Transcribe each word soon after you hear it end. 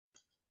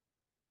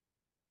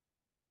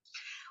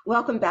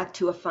Welcome back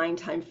to A Fine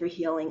Time for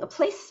Healing, a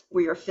place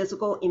where your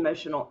physical,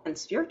 emotional, and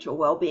spiritual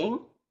well-being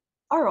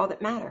are all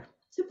that matter.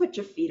 So put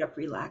your feet up,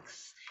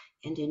 relax,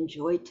 and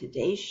enjoy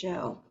today's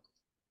show.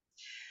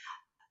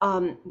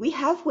 We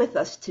have with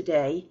us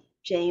today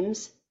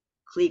James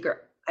Kleiger.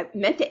 I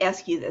meant to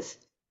ask you this.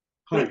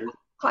 Kleiger.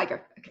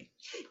 Okay.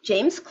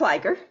 James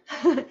Kleiger,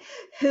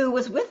 who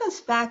was with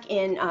us back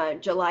in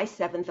July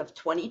 7th of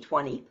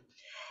 2020.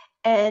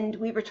 And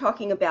we were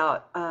talking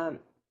about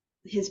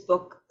his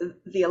book,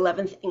 The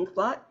 11th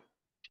Inkblot.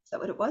 Is that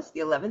what it was?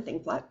 The 11th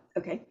Inkblot.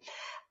 Okay.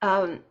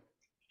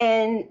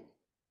 And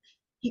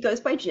he goes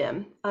by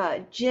Jim.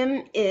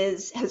 Jim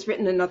has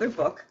written another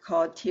book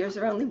called Tears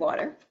Are Only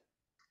Water.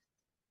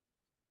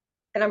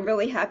 And I'm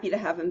really happy to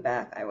have him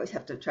back. I always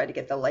have to try to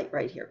get the light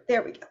right here.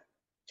 There we go.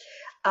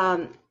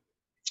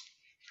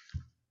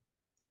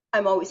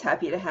 I'm always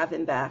happy to have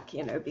him back,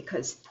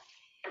 because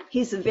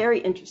he's a very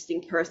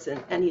interesting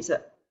person and he's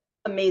an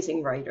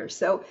amazing writer.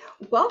 So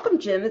welcome,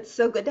 Jim. It's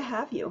so good to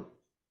have you.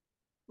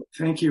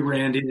 Thank you,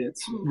 Randy.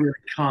 It's very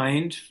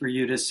kind for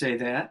you to say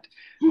that.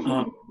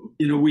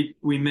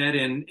 We met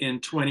in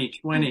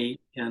 2020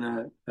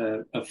 in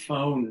a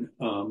phone.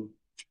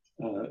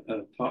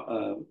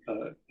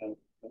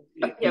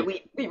 Yeah,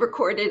 we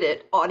recorded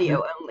it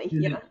audio only.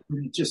 Yeah,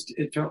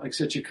 it felt like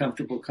such a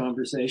comfortable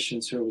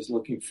conversation. So I was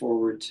looking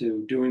forward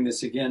to doing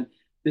this again.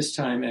 This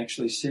time,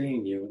 actually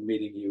seeing you and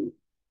meeting you.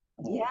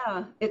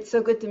 Yeah, it's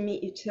so good to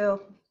meet you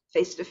too,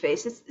 face to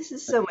face. This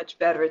is so much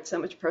better. It's so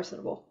much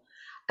personable.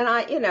 And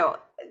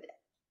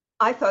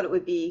I thought it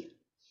would be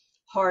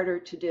harder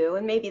to do,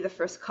 and maybe the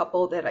first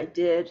couple that I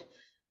did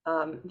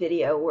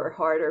video were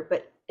harder,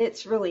 but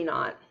it's really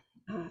not.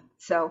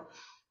 So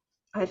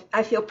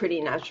I feel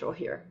pretty natural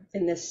here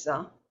in this.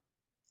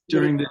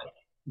 During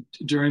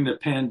the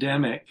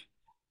pandemic,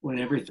 when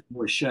everything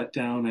was shut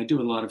down, I do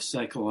a lot of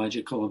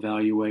psychological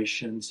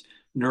evaluations,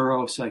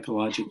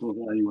 neuropsychological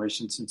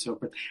evaluations, and so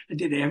forth. I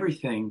did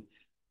everything.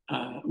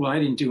 I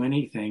didn't do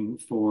anything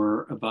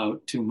for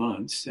about 2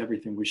 months.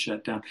 Everything was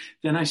shut down.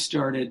 Then I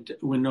started,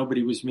 when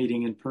nobody was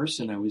meeting in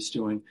person, I was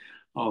doing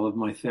all of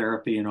my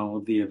therapy and all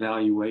of the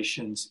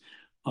evaluations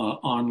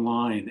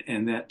online,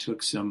 and that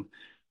took some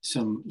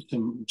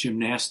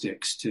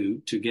gymnastics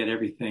to get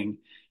everything,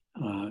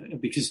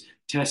 because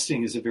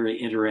testing is a very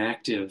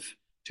interactive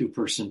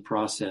two-person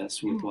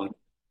process with a lot of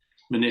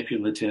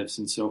manipulatives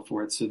and so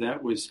forth. So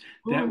that was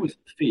a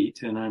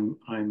feat, and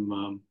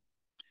I'm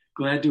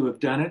glad to have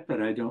done it,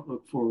 but I don't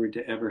look forward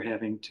to ever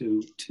having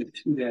to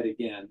do that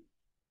again.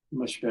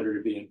 Much better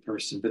to be in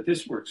person, but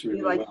this works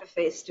really well. You like the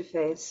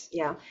face-to-face,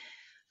 yeah.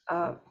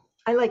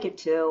 I like it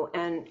too.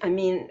 And I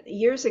mean,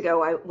 years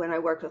ago, when I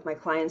worked with my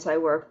clients, I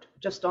worked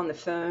just on the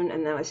phone,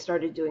 and then I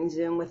started doing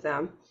Zoom with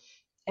them.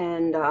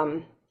 And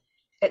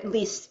at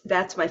least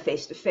that's my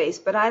face-to-face.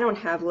 But I don't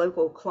have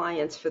local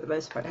clients for the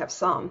most part. I have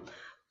some,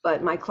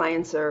 but my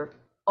clients are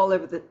all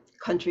over the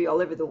country,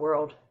 all over the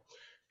world.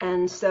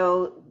 And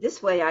so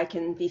this way I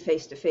can be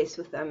face-to-face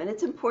with them. And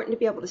it's important to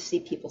be able to see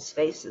people's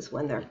faces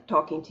when they're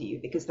talking to you,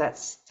 because that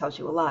tells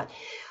you a lot.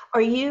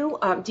 Do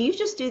you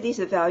just do these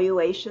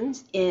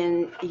evaluations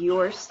in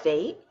your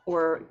state,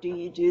 or do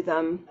you do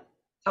them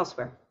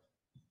elsewhere?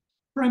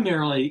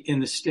 Primarily in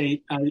the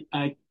state.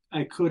 I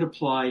could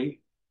apply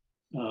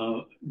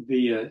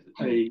via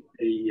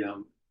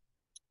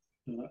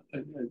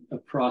a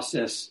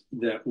process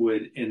that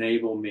would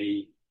enable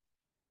me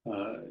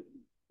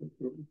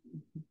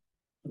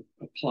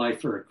apply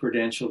for a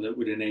credential that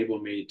would enable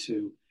me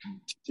to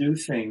do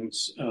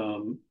things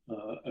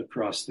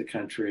across the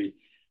country.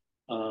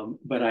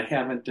 But I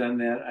haven't done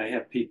that. I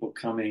have people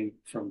coming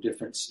from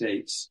different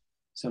states,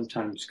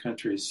 sometimes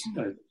countries,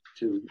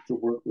 to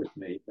work with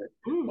me. But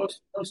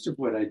most of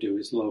what I do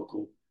is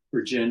local: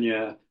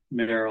 Virginia,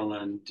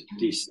 Maryland,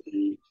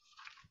 DC,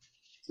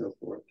 so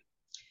forth.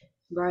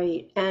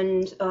 Right.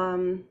 And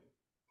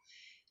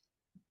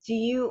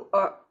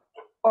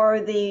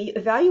are the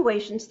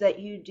evaluations that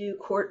you do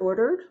court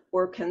ordered,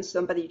 or can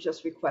somebody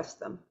just request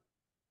them?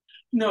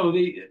 No,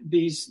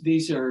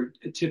 these are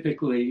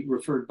typically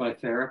referred by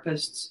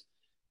therapists,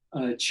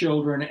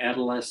 children,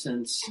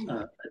 adolescents,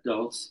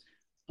 adults,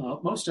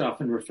 most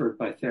often referred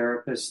by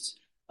therapists,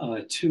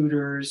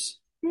 tutors,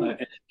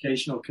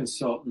 educational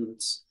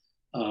consultants,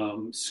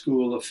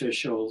 school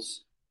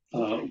officials,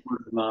 word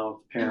of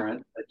mouth,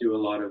 parent. I do a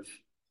lot of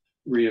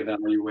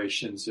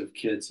reevaluations of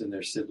kids and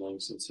their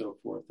siblings and so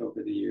forth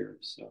over the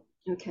years. So.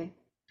 Okay.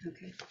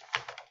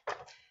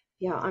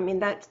 Yeah, I mean,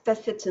 that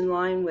fits in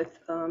line with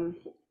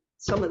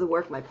some of the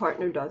work my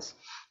partner does.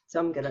 So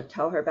I'm going to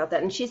tell her about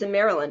that. And she's in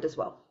Maryland as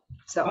well.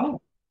 So,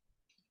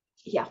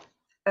 yeah.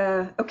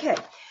 Okay.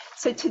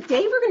 So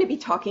today we're going to be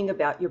talking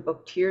about your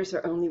book, Tears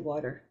Are Only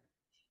Water.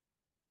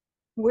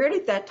 Where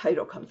did that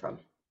title come from?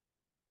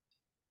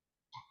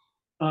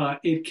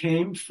 It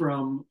came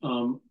from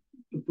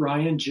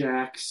Brian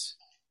Jack's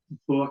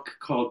book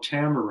called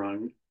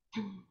Tamarung.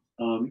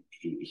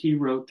 He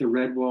wrote the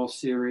Redwall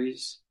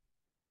series,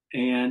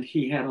 and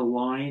he had a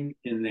line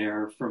in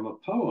there from a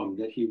poem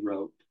that he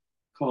wrote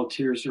called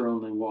Tears Are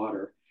Only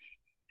Water.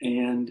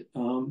 And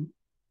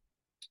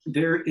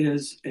there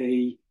is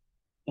a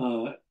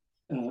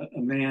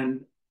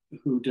man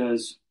who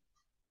does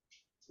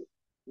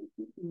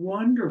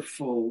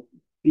wonderful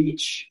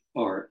beach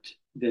art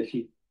that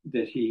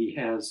he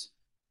has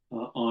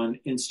on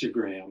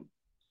Instagram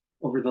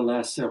over the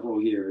last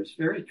several years.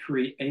 Very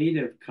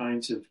creative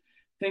kinds of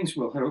things.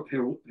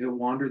 He'll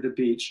wander the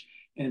beach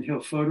and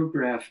he'll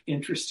photograph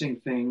interesting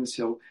things.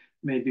 He'll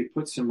maybe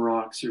put some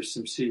rocks or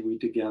some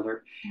seaweed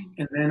together,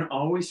 and then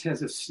always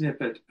has a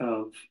snippet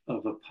of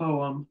a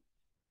poem.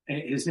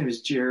 His name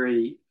is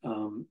Jerry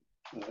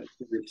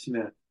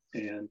Smith,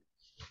 and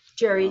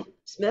Jerry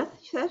Smith,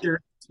 you said? Jerry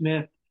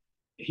Smith.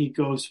 He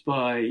goes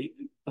by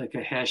like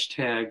a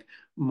hashtag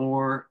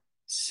more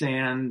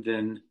sand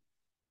than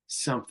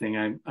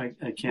something. I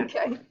can't.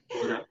 Okay.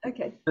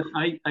 Okay. But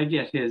I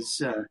get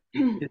his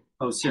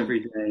posts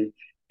every day,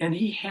 and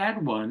he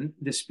had one,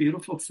 this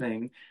beautiful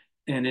thing,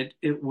 and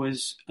it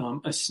was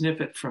a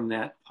snippet from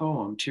that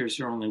poem, "Tears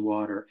Are Only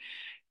Water."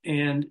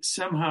 And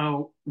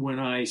somehow, when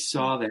I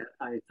saw that,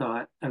 I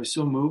thought I was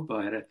so moved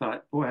by it. I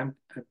thought, boy, I've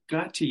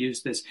got to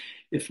use this,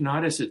 if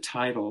not as a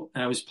title.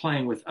 And I was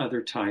playing with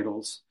other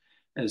titles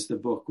as the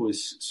book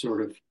was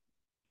sort of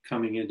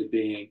coming into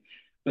being,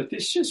 but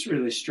this just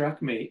really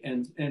struck me.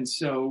 And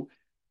so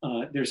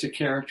there's a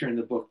character in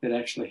the book that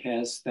actually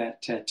has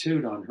that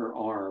tattooed on her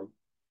arm.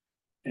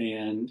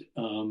 And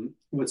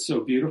what's so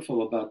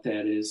beautiful about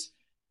that is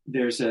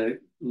there's a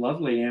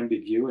lovely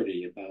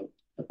ambiguity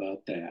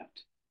about that.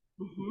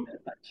 Mm-hmm. That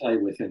I play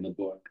with in the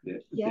book.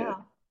 Yeah,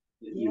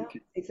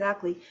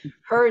 exactly.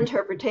 Her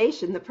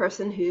interpretation, the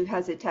person who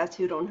has it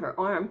tattooed on her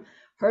arm,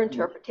 her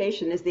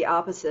interpretation is the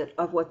opposite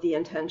of what the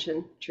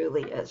intention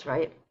truly is,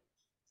 right?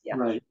 Yeah.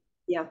 Right.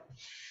 Yeah.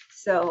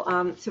 So,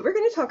 so we're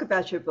going to talk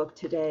about your book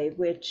today,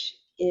 which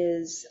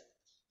is,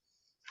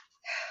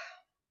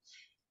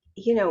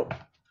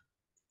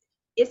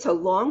 it's a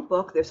long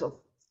book.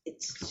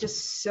 It's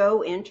just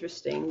so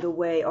interesting the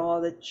way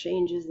all the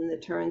changes and the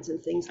turns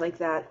and things like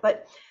that.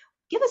 But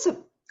give us a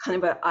kind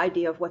of an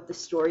idea of what the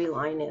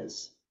storyline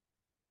is.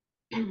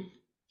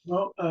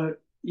 Well,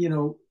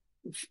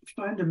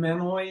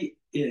 fundamentally,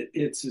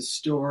 it's a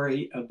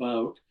story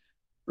about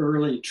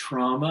early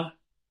trauma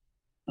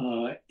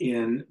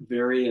in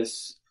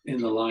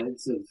the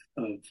lives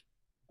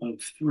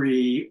of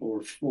three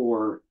or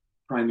four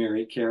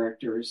primary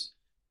characters.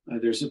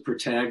 There's a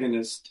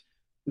protagonist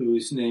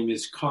whose name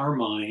is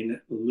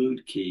Carmine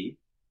Ludke,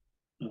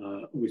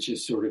 which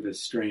is sort of a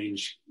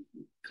strange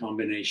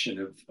combination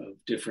of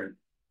different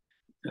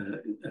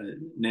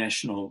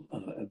national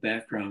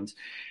backgrounds.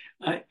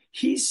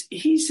 He's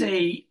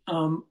a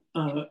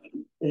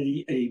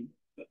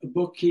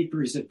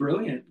bookkeeper. He's a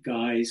brilliant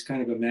guy. He's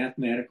kind of a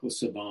mathematical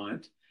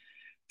savant.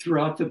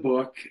 Throughout the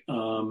book,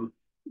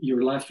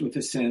 you're left with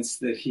a sense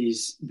that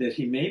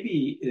he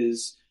maybe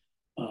is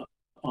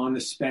on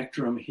the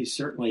spectrum. He's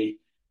certainly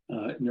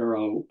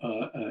neuro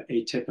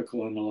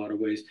atypical in a lot of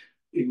ways.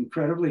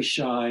 Incredibly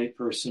shy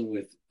person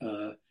with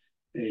a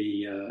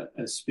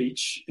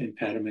speech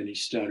impediment. He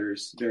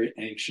stutters, very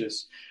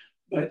anxious,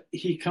 but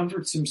he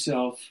comforts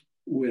himself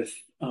with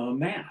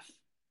math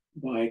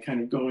by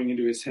kind of going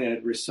into his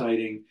head,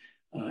 reciting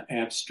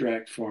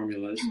abstract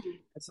formulas.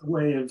 It's a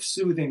way of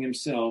soothing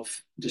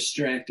himself,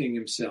 distracting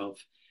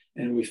himself.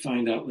 And we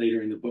find out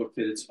later in the book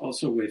that it's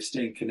also a way of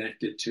staying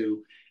connected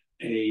to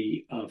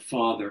a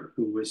father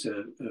who was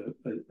a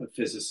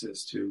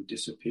physicist who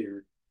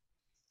disappeared.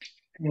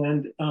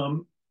 And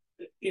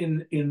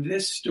in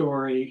this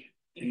story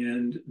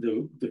and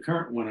the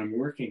current one I'm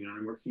working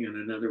on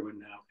another one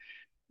now.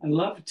 I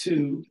love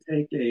to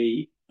take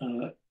a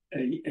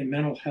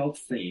mental health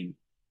theme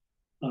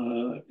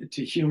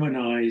to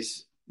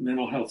humanize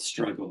mental health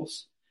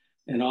struggles,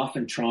 and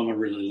often trauma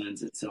really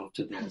lends itself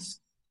to this.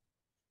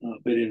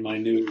 But in my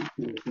new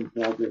work in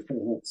progress, I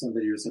have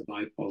somebody who's a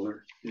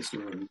bipolar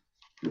disorder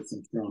with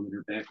some trauma in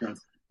her background.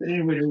 But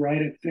anyway, to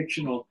write a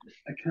fictional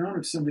account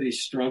of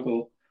somebody's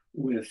struggle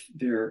with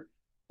their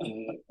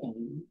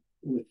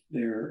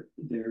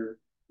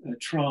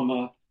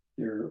trauma,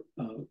 their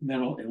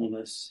mental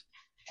illness,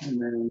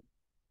 and then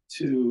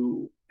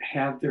to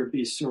have there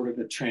be sort of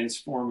a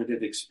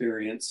transformative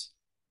experience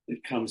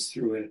that comes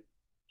through a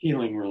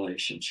healing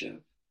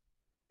relationship.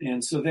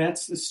 And so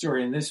that's the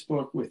story in this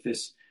book with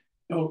this.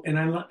 Oh, and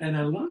I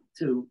love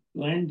to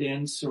blend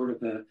in sort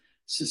of a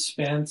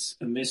suspense,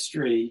 a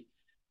mystery.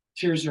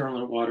 Tears Are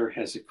Only Water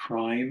has a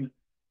crime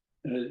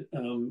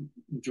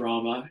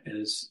drama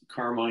as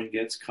Carmine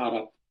gets caught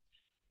up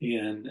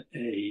in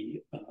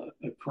a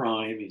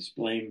crime. He's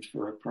blamed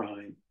for a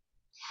crime.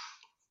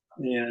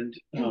 And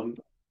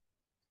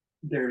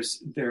there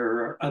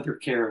are other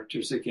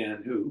characters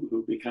again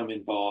who become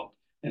involved.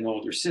 An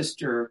older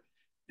sister,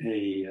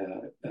 a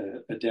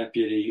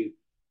deputy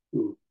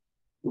who,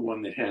 the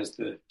one that has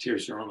the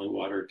Tears Are Only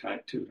Water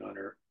tattooed on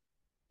her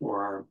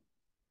forearm.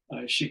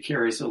 She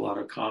carries a lot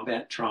of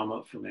combat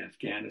trauma from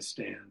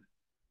Afghanistan.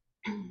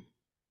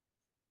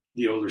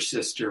 The older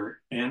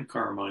sister and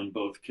Carmine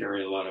both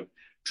carry a lot of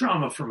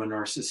trauma from a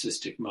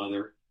narcissistic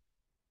mother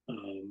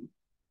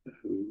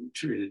who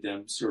treated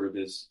them sort of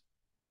as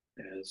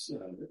as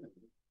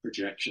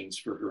projections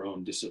for her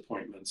own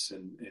disappointments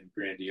and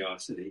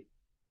grandiosity.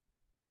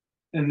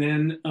 And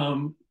then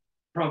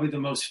probably the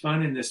most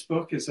fun in this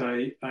book is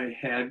I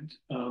had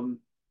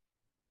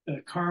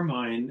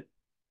Carmine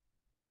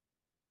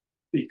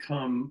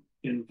become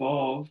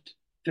involved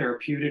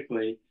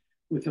therapeutically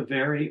with a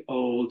very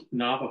old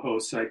Navajo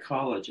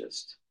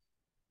psychologist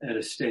at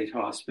a state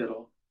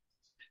hospital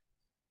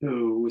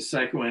who was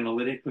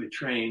psychoanalytically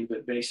trained,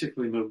 but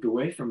basically moved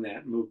away from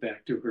that, moved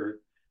back to her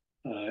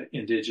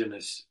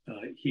indigenous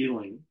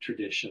healing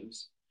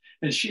traditions.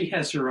 And she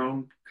has her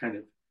own kind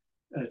of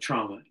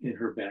trauma in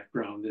her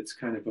background that's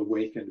kind of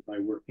awakened by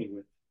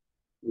working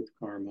with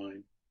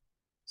Carmine.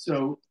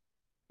 So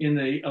in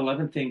the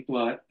 11th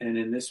Inkblot and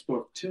in this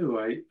book too,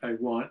 I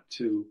want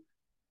to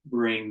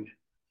bring,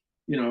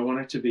 I want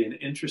it to be an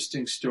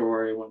interesting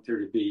story. I want there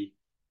to be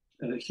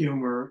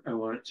humor. I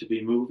want it to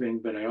be moving,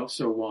 but I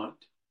also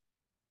want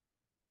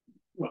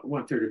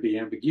there to be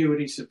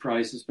ambiguity,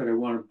 surprises, but I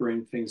want to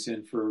bring things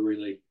in for a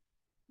really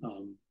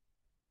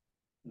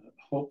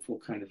hopeful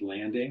kind of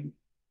landing.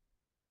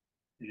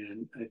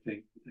 And I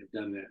think I've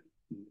done that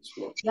in this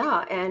book.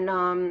 Yeah,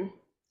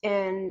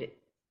 and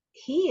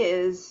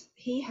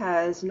he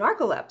has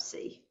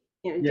narcolepsy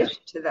in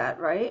addition to that,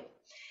 right?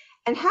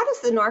 And how does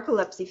the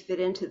narcolepsy fit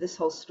into this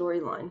whole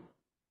storyline?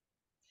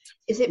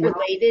 Is it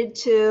related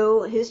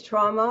to his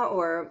trauma,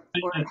 or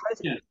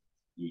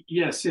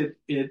yes, it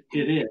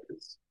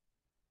is,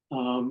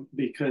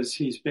 because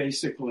he's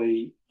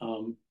basically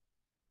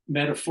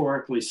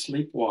metaphorically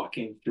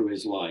sleepwalking through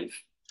his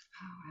life,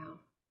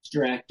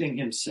 distracting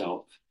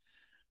himself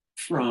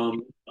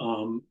from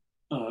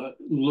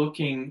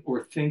looking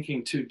or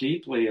thinking too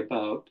deeply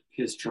about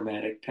his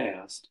traumatic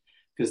past,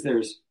 because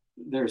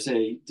there's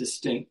a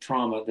distinct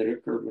trauma that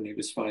occurred when he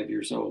was 5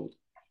 years old,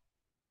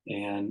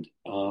 and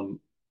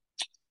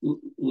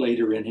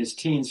later in his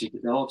teens he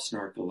develops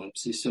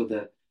narcolepsy. So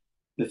that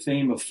the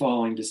theme of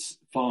falling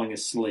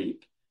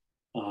asleep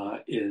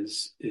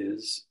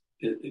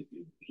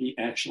he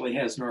actually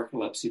has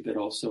narcolepsy, but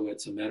also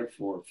it's a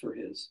metaphor for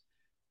his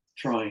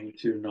trying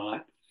to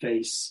not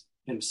face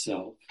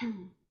himself.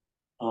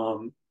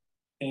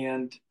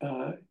 And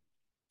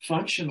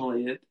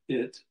functionally,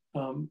 it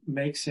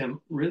makes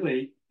him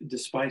really,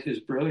 despite his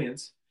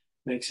brilliance,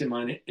 makes him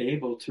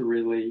unable to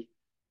really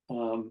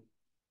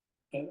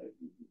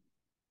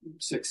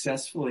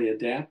successfully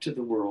adapt to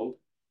the world.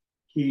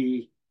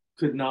 He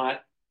could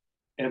not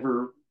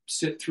ever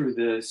sit through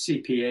the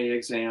CPA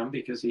exam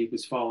because he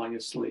was falling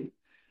asleep.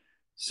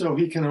 So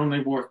he can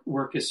only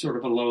work as sort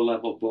of a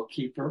low-level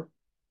bookkeeper.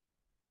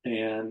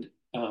 And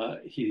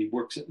he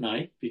works at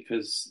night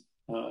because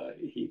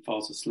he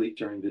falls asleep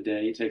during the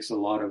day. He takes a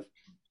lot of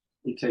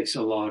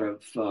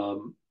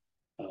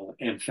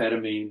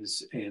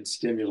amphetamines and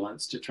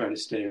stimulants to try to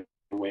stay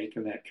awake,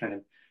 and that kind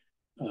of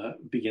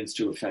begins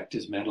to affect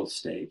his mental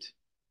state.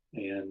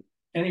 And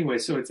anyway,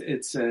 so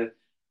it's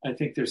I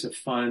think there's a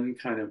fun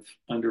kind of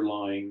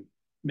underlying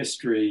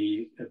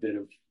mystery, a bit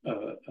of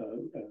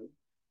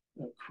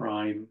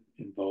crime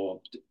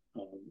involved.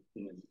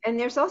 And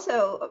there's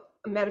also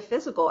a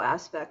metaphysical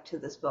aspect to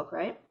this book,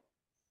 right?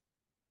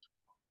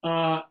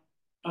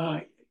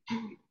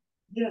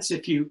 Yes,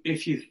 if you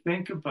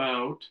think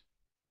about,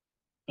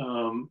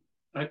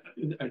 I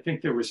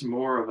think there was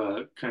more of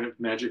a kind of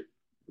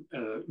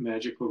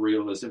magical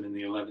realism in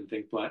the 11th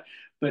Inkblot,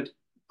 but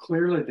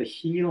clearly the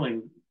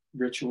healing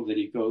ritual that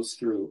he goes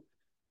through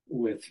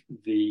with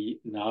the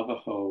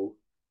Navajo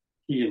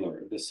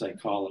healer, the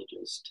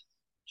psychologist,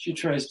 she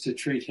tries to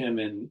treat him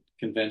in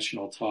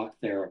conventional talk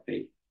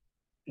therapy,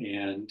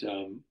 and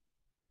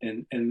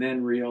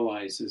then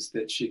realizes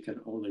that she can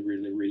only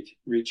really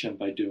reach him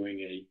by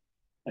doing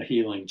a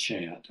healing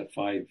chant, a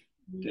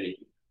 5-day,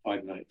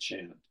 5-night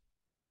chant.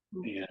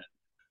 And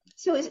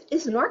so is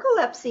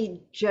narcolepsy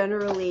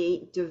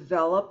generally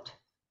developed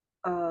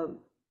from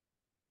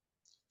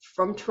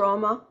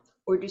trauma,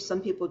 or do some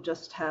people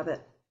just have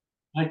it?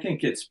 I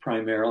think it's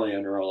primarily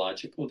a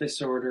neurological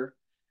disorder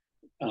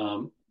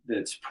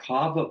that's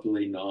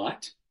probably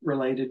not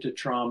related to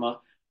trauma.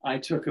 I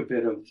took a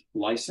bit of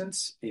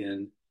license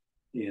in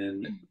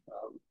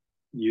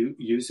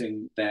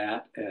using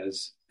that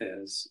as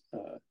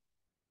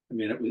I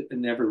mean, it was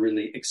never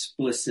really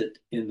explicit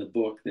in the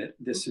book that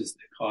this is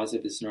the cause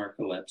of his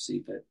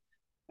narcolepsy, but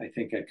I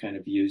think I kind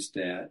of used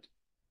that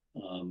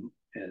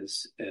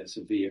as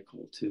a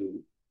vehicle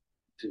to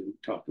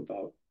talk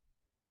about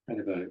kind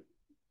of a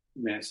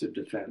massive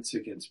defense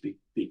against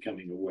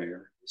becoming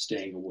aware,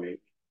 staying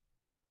awake.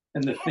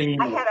 And the theme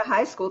I had a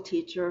high school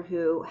teacher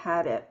who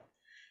had it,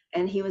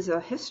 and he was a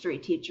history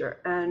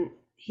teacher, and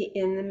he,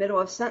 in the middle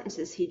of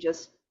sentences, he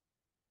just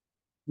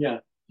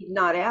he'd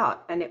nod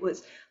out, and it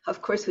was,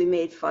 of course, we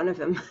made fun of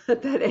him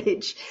at that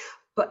age,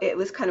 but it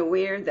was kind of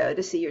weird though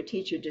to see your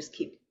teacher just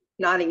keep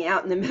nodding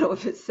out in the middle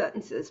of his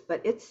sentences.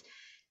 But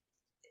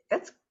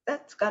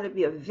that's got to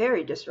be a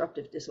very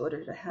disruptive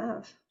disorder to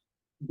have.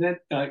 That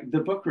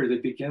the book really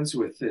begins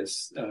with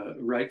this.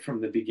 Right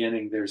from the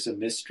beginning, there's a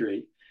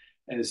mystery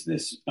as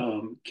this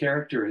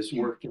character is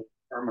working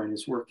Herman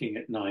is working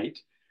at night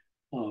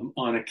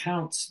on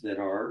accounts that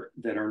are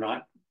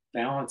not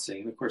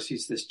balancing. Of course,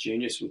 he's this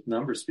genius with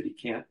numbers, but he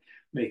can't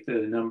make the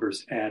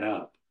numbers add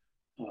up,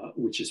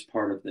 which is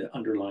part of the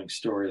underlying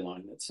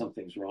storyline that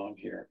something's wrong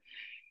here.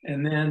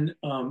 And then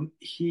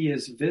he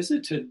is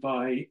visited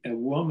by a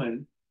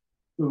woman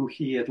who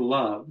he had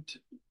loved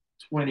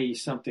 20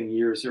 something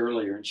years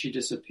earlier, and she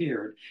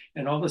disappeared.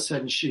 And all of a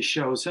sudden she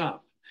shows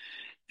up.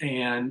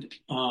 And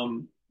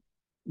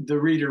the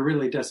reader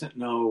really doesn't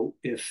know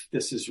if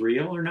this is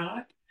real or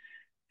not.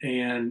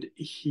 And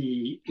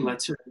he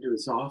lets her into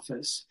his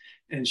office,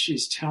 and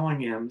she's telling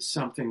him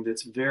something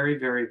that's very,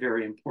 very,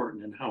 very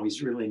important, and how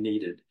he's really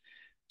needed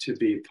to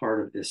be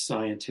part of this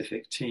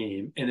scientific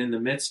team. And in the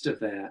midst of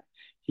that,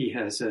 he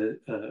has a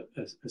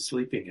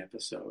sleeping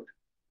episode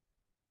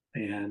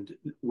and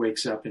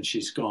wakes up and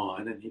she's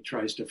gone, and he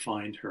tries to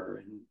find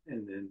her,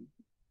 and then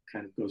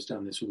kind of goes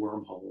down this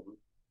wormhole.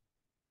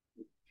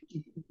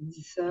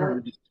 So,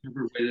 Trying to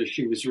discover whether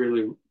she was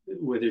real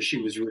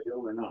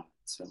or not.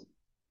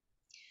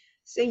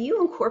 So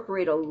you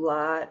incorporate a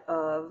lot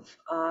of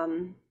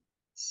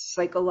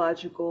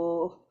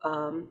psychological,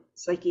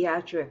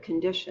 psychiatric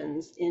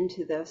conditions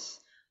into this,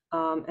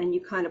 and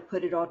you kind of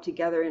put it all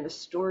together in a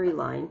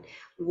storyline.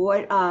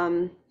 What,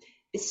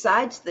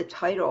 besides the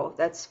title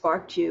that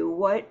sparked you,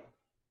 what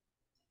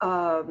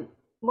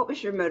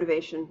was your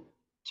motivation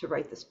to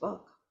write this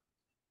book?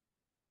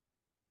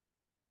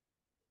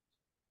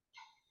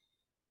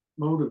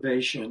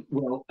 Motivation.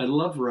 Well, I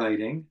love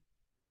writing.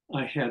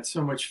 I had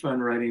so much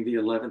fun writing the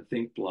 11th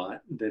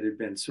Inkblot that had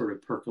been sort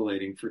of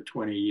percolating for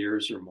 20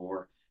 years or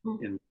more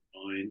in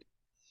my mind.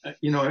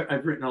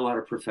 I've written a lot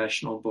of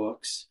professional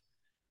books,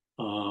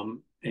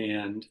 and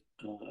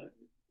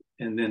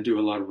then do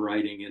a lot of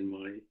writing in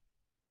my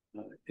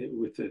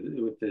with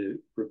the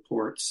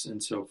reports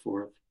and so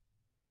forth.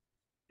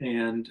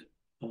 And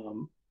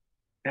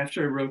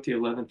after I wrote the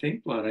 11th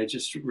Inkblot, I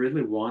just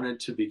really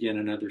wanted to begin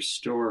another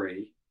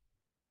story.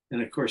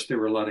 And of course, there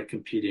were a lot of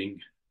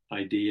competing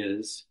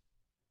ideas.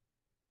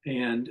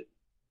 And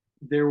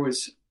there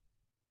was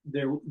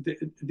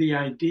the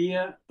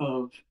idea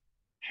of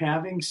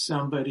having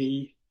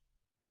somebody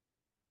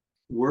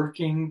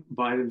working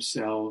by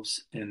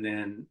themselves, and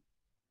then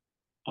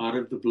out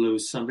of the blue,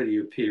 somebody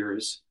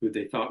appears who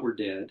they thought were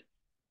dead,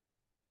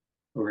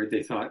 or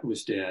they thought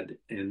was dead,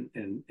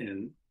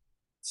 and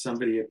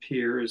somebody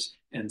appears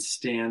and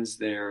stands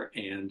there,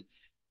 and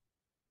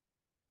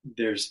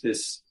there's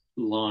this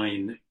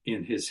line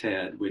in his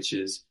head, which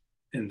is,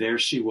 and there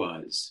she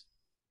was,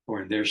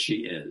 or and there she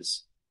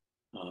is.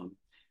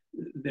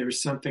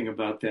 There's something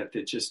about that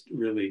just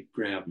really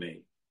grabbed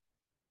me.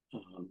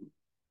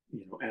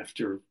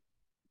 After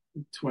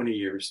 20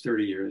 years,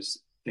 30 years,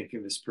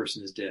 thinking this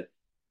person is dead,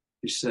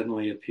 he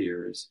suddenly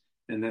appears,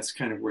 and that's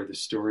kind of where the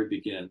story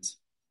begins.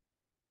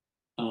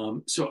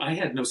 So I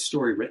had no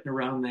story written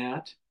around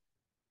that,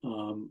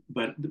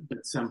 but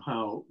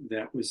somehow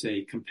that was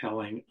a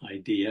compelling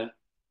idea.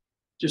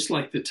 Just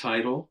like the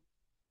title,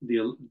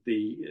 the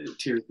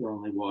Tears Are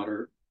Only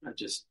Water. I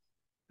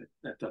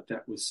thought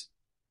that was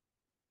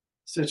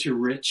such a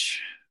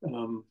rich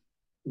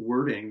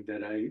wording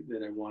that I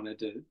wanted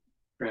to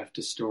craft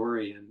a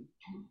story, and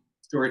the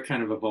story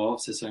kind of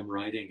evolves as I'm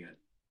writing it.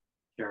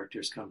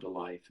 Characters come to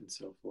life and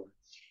so forth.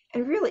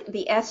 And really,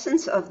 the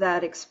essence of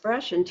that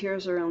expression,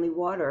 "Tears are only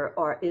water,"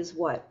 is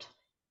what?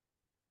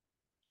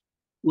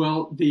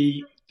 Well,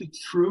 the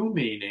true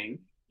meaning,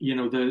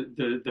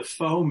 the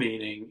faux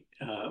meaning,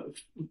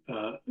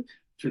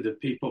 for the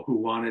people who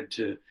wanted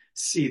to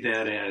see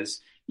that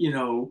as,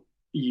 you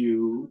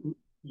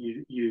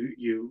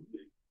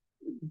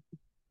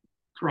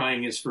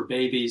crying is for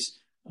babies.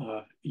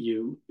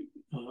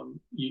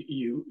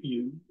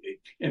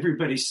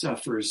 Everybody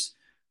suffers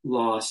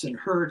loss and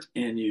hurt,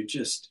 and you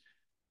just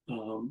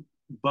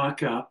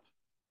buck up,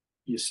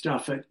 you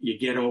stuff it, you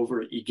get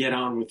over it, you get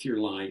on with your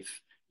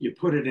life, you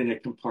put it in a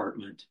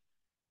compartment.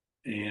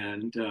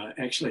 And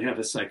actually have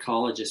a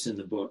psychologist in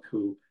the book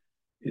who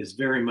is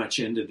very much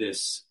into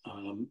this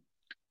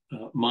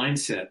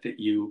mindset that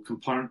you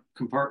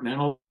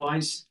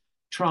compartmentalize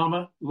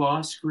trauma,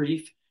 loss,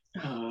 grief.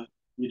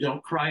 You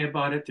don't cry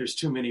about it. There's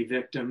too many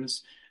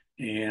victims.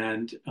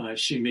 And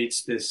she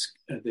meets this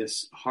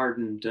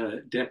hardened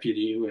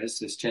deputy who has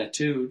this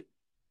tattooed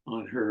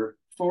on her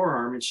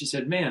forearm, and she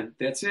said, "Man,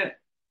 that's it.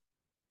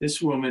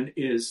 This woman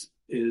is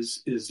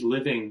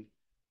living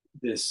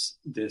this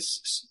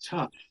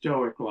tough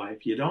stoic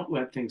life. You don't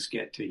let things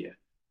get to you."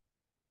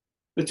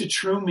 But the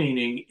true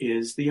meaning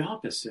is the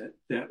opposite,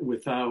 that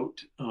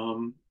without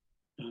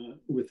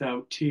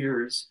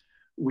tears,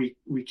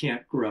 we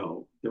can't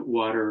grow. That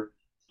water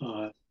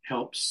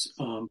helps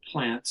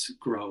plants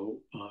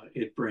grow.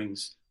 It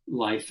brings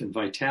life and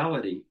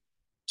vitality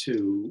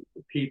to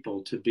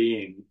people, to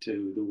being,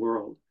 to the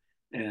world,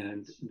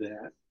 and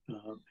that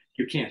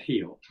you can't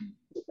heal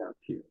without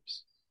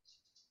tears.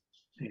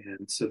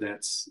 And so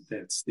that's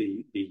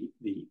the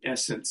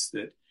essence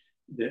that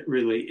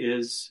really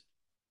is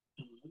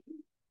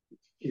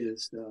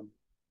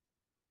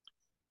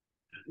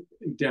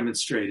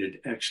demonstrated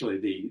actually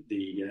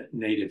the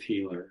native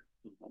healer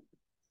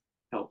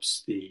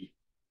helps the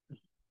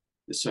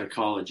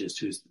psychologist,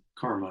 who's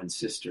Carmine's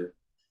sister,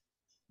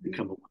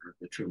 become aware of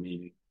the true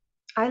meaning.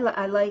 I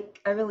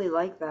really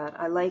like that.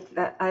 I like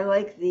that. I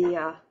like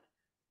the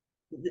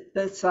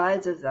both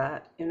sides of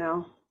that, you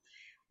know.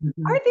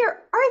 Mm-hmm. Are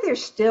there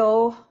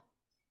still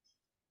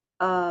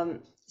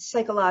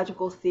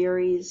psychological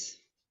theories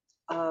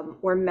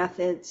or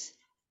methods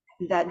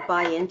that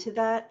buy into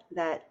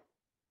that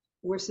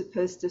we're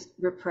supposed to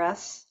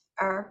repress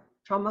our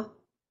trauma?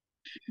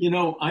 You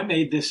know, I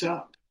made this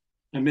up.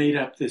 I made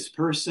up this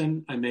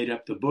person. I made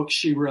up the book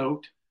she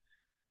wrote.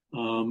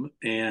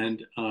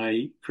 And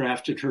I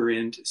crafted her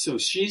into, so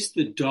she's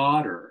the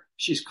daughter.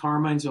 She's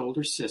Carmine's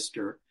older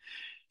sister.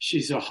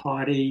 She's a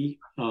haughty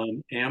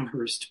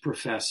Amherst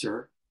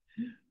professor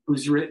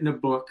who's written a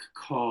book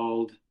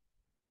called,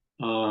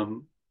 I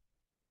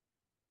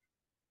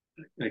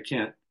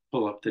can't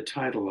pull up the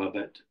title of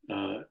it,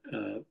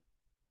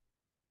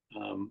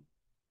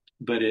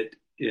 but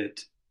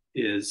it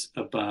is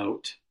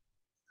about.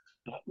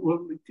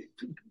 Well,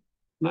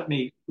 let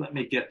me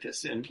get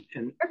this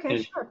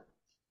Okay,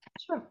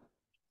 sure.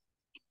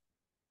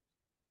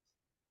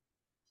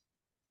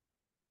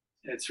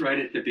 It's right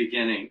at the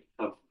beginning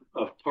of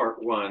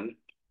part one.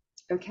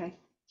 Okay.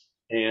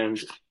 And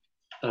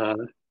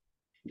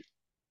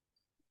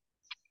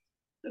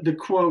the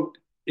quote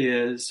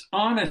is,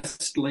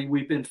 honestly,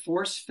 we've been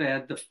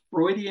force-fed the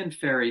Freudian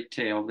fairy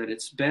tale that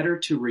it's better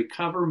to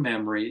recover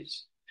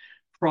memories,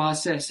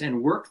 process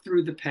and work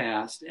through the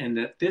past, and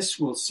that this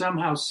will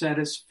somehow set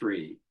us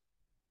free.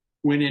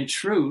 When in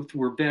truth,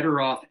 we're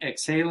better off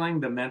exhaling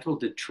the mental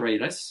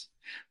detritus,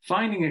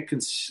 finding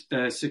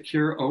a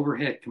secure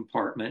overhead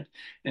compartment,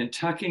 and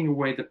tucking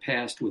away the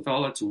past with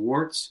all its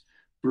warts,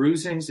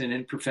 bruisings, and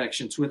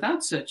imperfections.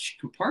 Without such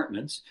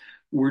compartments,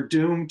 we're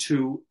doomed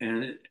to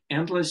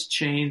endless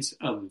chains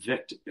of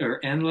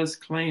endless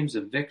claims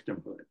of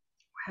victimhood.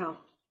 Wow.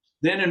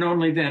 Then and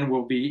only then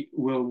will we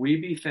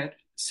be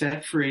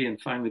set free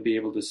and finally be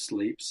able to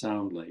sleep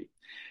soundly.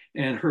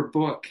 And her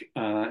book,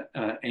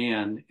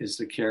 Anne is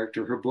the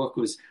character. Her book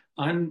was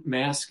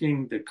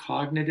Unmasking the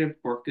Cognitive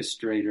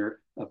Orchestrator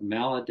of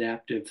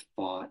Maladaptive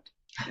Thought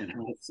and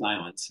How to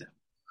Silence Him.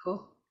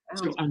 Cool. Wow.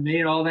 So I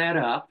made all that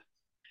up.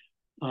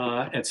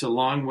 It's a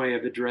long way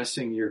of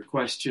addressing your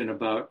question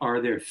about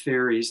are there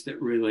theories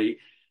that really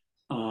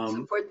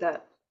support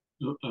that,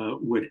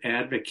 would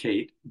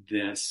advocate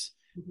this.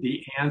 Mm-hmm.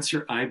 The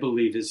answer, I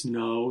believe, is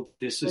no.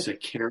 This is a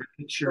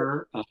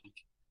caricature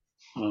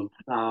of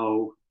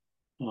how,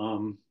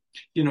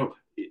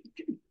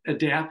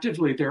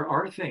 adaptively, there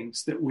are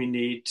things that we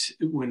need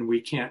when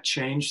we can't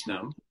change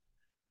them.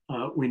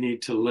 We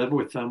need to live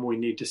with them. We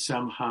need to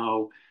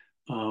somehow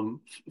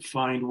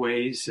find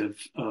ways of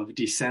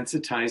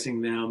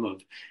desensitizing them,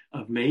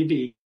 of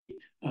maybe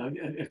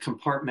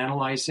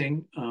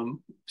compartmentalizing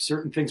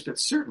certain things, but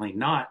certainly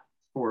not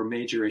for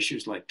major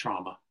issues like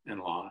trauma and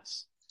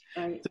loss.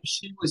 Right.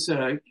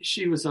 So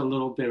she was a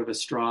little bit of a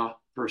straw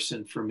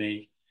person for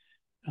me,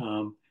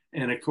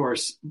 and of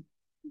course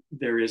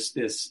there is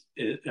this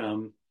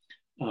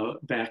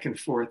back and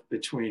forth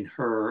between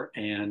her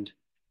and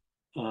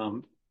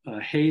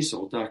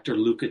Hazel, Dr.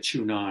 Luca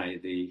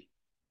Chunai,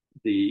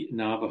 the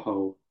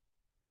Navajo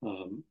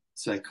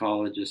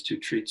psychologist who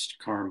treats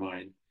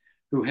Carmine,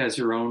 who has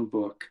her own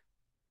book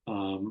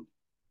on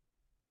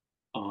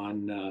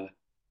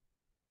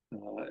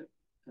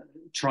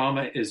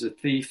trauma is a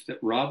thief that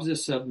robs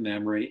us of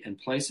memory and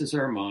places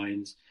our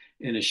minds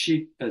in a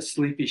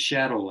sleepy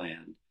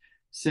shadowland.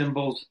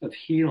 Symbols of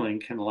healing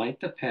can light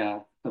the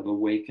path of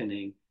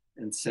awakening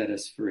and set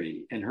us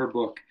free. And her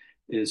book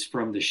is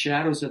From the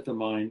Shadows of the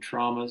Mind,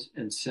 Traumas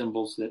and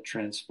Symbols That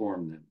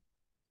Transform Them,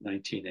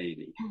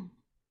 1980.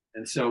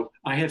 And so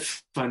I had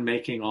fun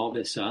making all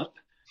this up.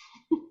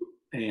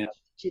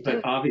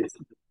 But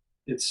obviously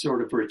it's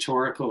sort of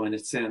rhetorical in a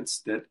sense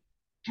that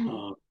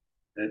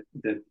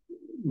that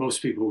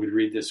most people would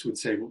read this would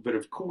say, well, but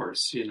of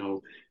course,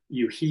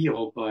 you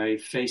heal by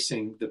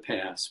facing the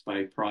past,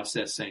 by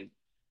processing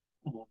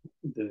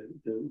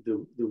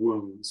the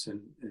wounds,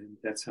 and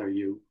that's how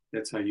you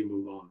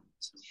move on.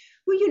 So.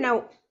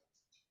 Well,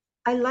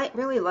 I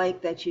really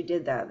like that you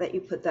did that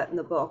you put that in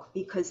the book,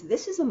 because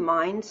this is a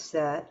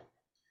mindset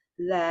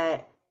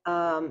that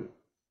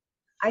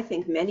I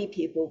think many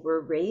people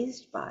were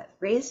raised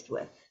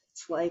with.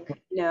 It's like,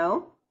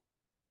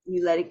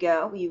 you let it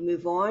go, you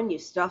move on, you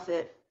stuff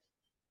it,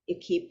 you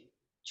keep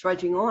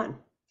trudging on.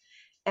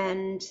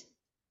 And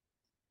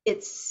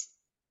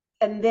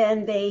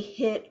then they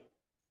hit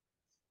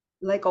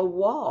like a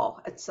wall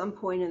at some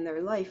point in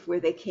their life where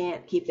they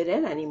can't keep it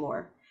in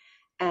anymore.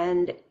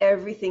 And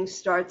everything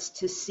starts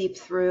to seep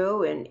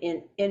through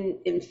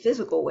in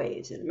physical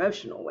ways, in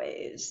emotional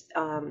ways,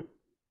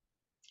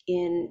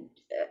 in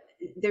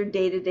their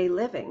day-to-day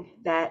living,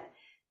 that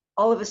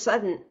all of a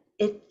sudden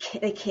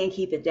they can't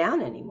keep it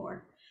down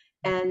anymore.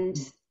 And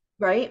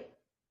right,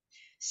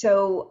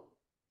 so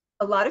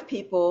a lot of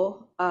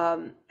people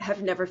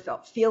have never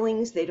felt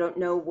feelings. They don't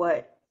know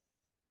what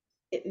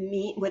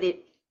what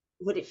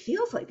it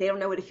feels like. They don't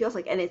know what it feels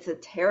like, and it's a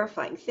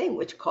terrifying thing,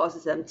 which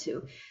causes them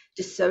to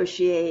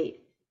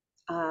dissociate,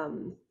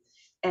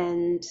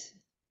 and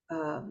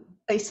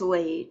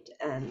isolate,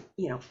 and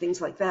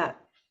things like that.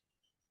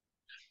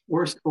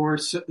 Or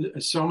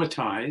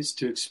somatize,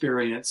 to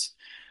experience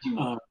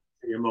the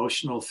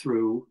emotional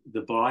through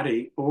the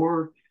body,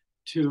 or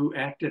to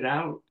act it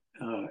out.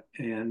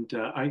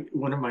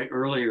 One of my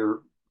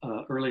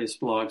earliest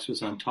blogs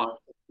was on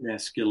toxic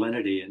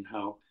masculinity, and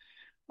how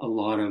a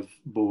lot of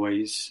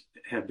boys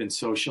have been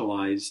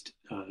socialized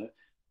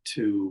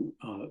to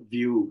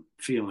view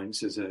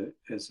feelings as a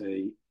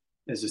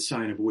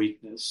sign of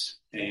weakness.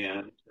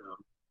 And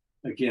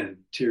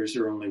again, tears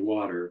are only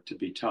water, to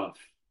be tough,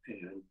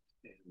 and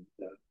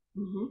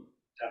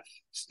tough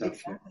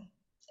stuff.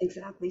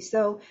 Exactly.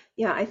 So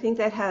yeah, I think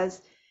it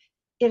has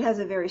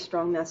a very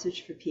strong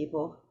message for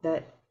people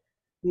that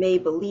may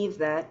believe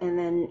that, and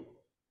then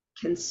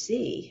can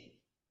see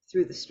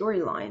through the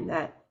storyline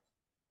that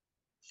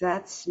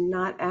that's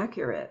not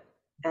accurate.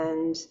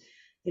 And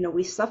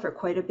we suffer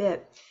quite a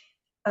bit.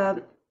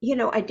 I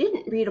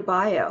didn't read a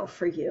bio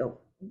for you.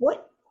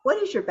 What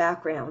is your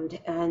background,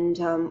 and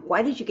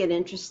why did you get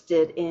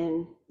interested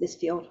in this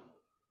field?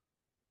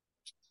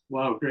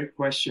 Wow, great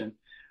question.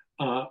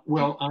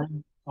 Well,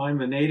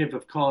 I'm a native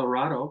of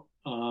Colorado,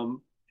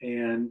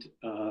 and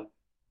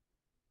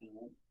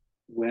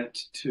went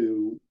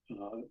to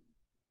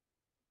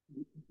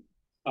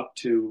up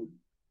to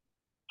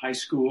high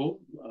school.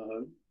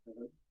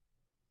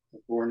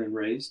 Born and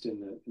raised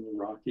in the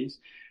Rockies.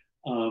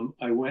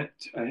 I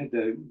had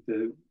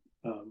the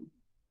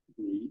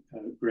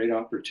great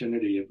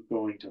opportunity of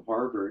going to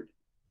Harvard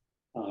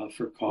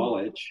for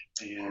college,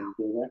 and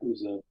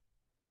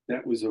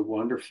that was a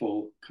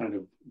wonderful kind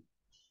of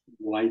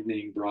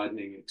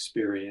broadening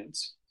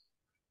experience.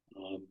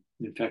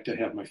 In fact, I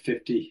have my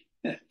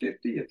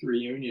 50th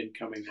reunion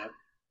coming up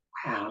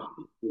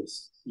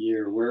this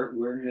year.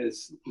 Where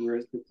has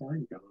the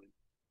time gone?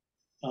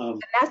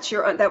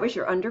 That was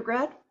your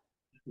undergrad?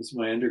 It was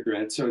my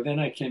undergrad. So then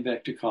I came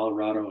back to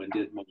Colorado and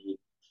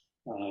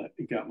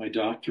got my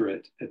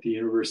doctorate at the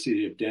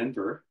University of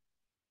Denver.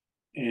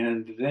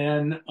 And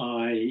then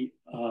I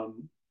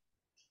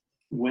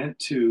went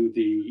to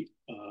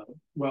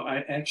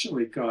I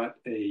actually got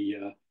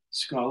a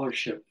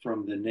scholarship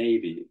from the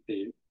Navy.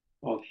 They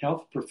called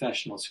Health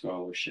Professional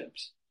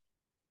Scholarships.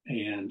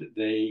 And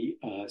they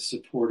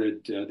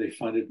they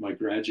funded my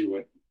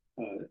graduate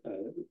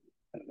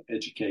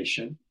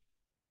education.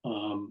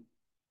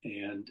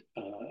 And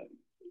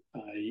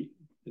I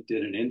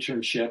did an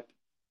internship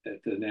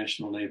at the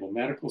National Naval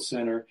Medical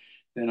Center.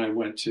 Then I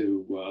went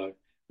to,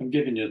 I'm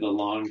giving you the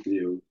long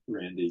view,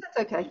 Randy. That's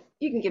okay.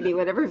 You can give me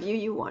whatever view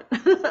you want.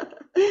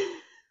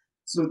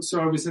 So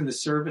I was in the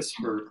service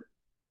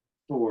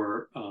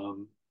for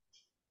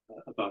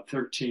about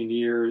 13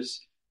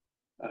 years,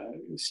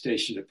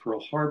 stationed at Pearl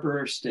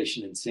Harbor,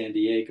 stationed in San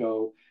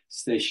Diego,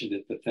 stationed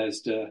at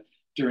Bethesda.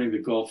 During the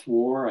Gulf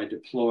War, I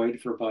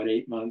deployed for about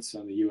 8 months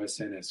on the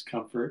USNS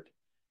Comfort.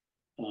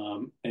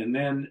 And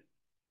then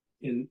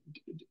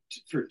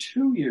for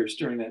 2 years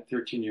during that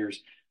 13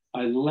 years,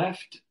 I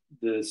left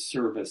the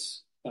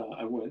service.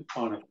 I went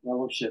on a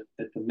fellowship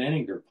at the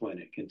Menninger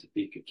Clinic in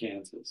Topeka,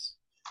 Kansas,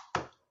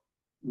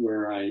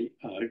 where I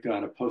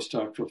got a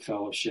postdoctoral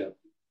fellowship.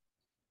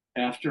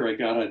 After I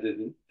got out of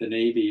the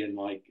Navy in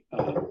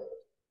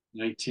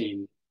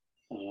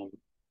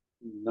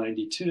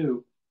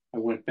 1992, I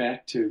went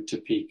back to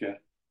Topeka,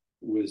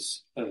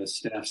 was a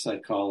staff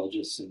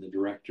psychologist and the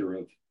director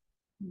of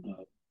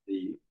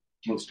the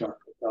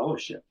postdoctoral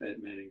fellowship at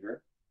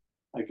Menninger.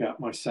 I got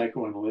my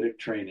psychoanalytic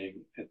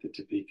training at the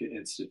Topeka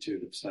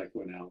Institute of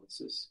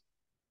Psychoanalysis,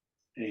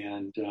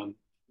 and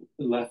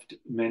left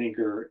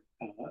Menninger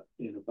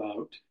in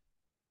about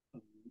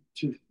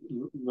a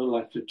little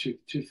after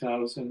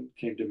 2000,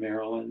 came to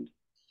Maryland,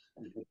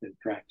 and have been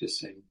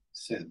practicing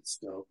since.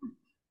 So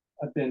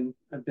I've been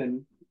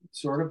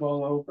sort of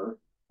all over,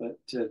 but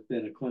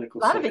been a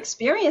clinical. A lot of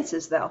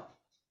experiences, though.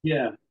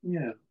 Yeah.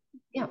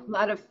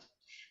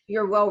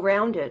 You're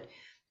well-rounded.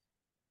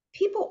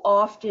 People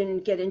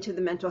often get into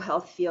the mental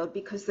health field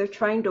because they're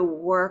trying to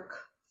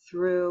work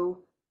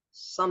through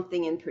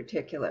something in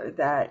particular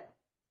that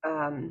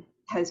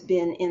has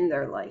been in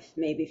their life,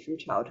 maybe from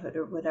childhood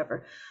or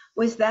whatever.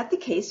 Was that the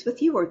case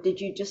with you, or did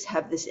you just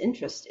have this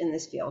interest in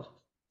this field?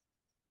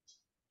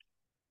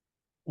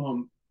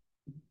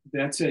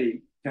 That's a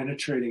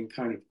penetrating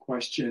kind of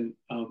question.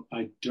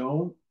 I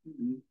don't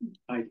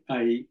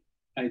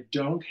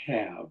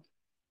have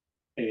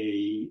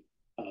a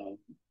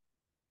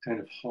kind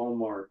of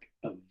hallmark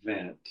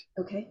event.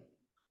 Okay.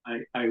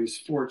 I was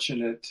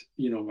fortunate,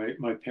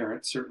 my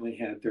parents certainly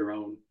had their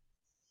own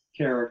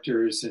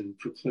characters and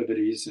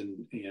proclivities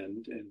and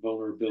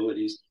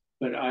vulnerabilities,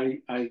 but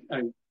I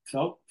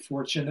felt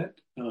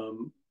fortunate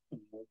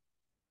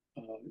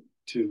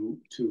to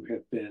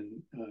have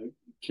been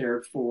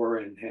cared for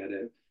and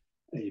had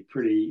a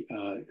pretty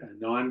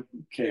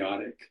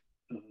non-chaotic.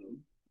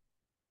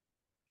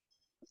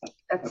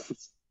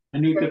 I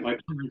knew that my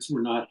parents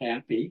were not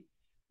happy,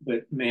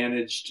 but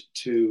managed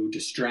to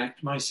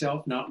distract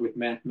myself, not with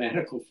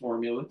mathematical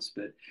formulas,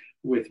 but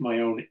with my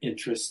own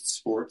interests,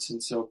 sports,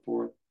 and so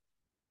forth.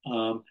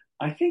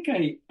 I think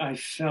I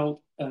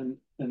felt an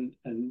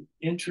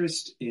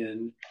interest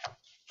in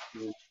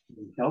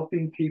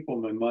helping people.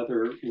 My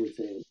mother was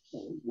a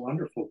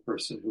wonderful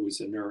person who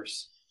was a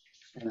nurse,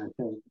 and I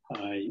think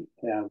I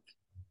have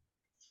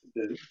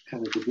the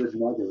kind of the good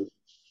mother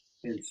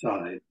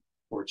inside.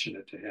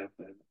 Fortunate to have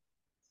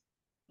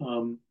that.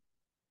 Um,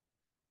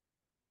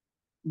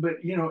 but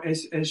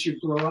as you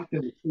grow up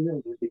in the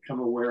field, you become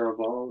aware of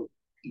all of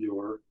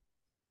your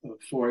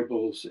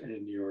foibles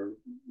and your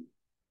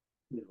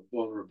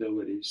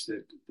vulnerabilities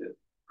that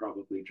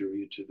probably drew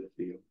you to the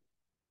field.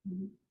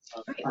 Mhm.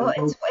 Uh, Right. I Well,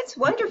 hope, it's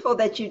wonderful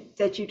that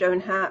you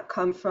don't have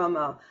come from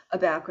a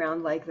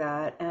background like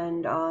that,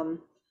 and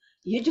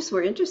you just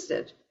were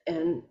interested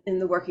in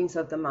the workings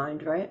of the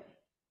mind, right?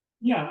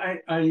 yeah,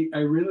 I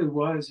really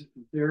was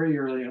very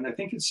early on. I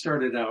think it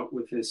started out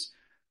with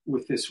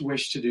this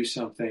wish to do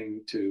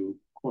something to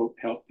quote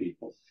help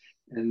people,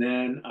 and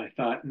then I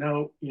thought,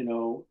 no,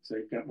 so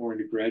I got more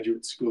into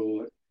graduate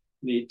school. I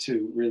need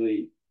to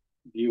really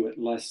view it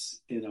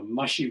less in a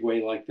mushy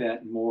way like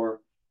that, and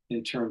more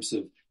in terms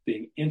of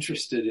being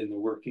interested in the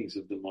workings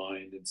of the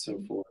mind and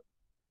so forth.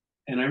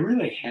 And I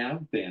really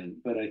have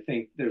been, but I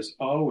think there's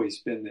always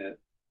been that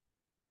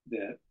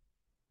that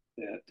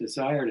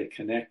desire to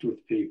connect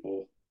with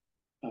people,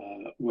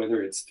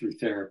 whether it's through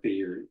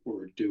therapy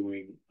or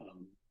doing.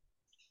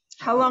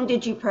 How long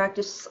did you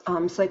practice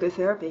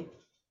psychotherapy?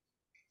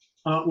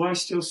 Well, I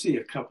still see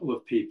a couple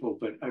of people,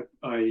 but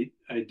I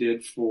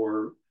did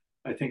for.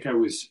 I think I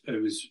was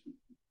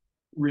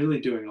really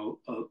doing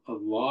a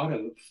lot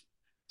of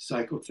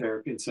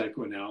psychotherapy and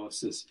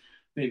psychoanalysis,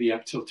 maybe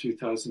up till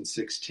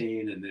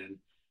 2016, and then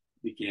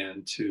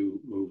began to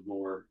move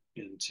more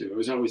into. I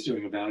was always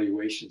doing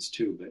evaluations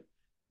too, but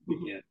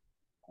began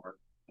more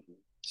Right,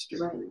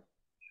 strictly.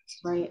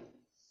 right.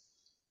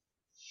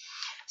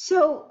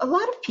 So a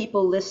lot of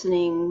people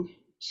listening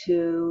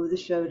to the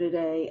show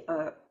today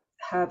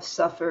have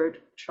suffered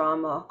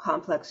trauma,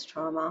 complex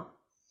trauma.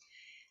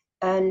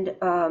 And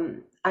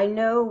I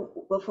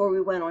know before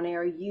we went on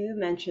air, you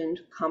mentioned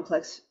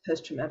complex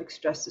post-traumatic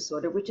stress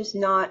disorder, which is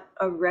not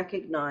a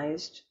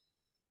recognized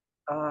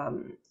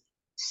um,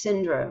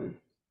 syndrome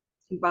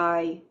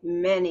by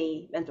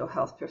many mental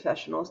health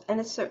professionals, and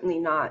it's certainly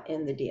not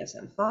in the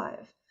DSM-5.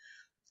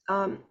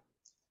 Um,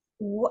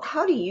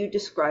 how do you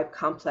describe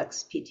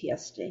complex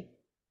PTSD?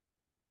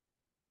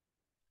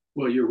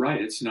 Well, you're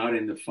right. It's not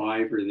in the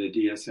 5 or the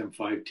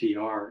DSM-5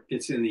 TR.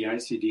 It's in the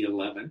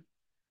ICD-11,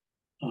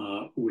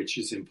 which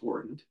is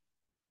important.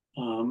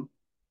 Um,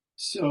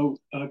 so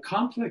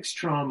complex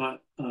trauma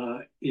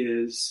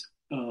is,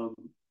 and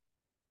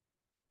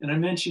I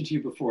mentioned to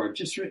you before, I've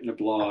just written a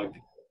blog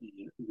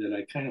that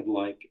I kind of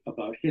like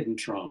about hidden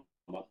trauma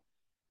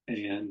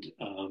and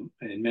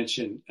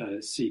mentioned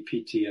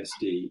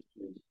CPTSD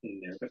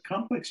in there. But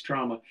complex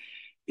trauma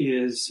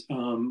is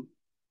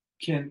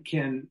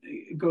can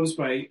goes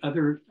by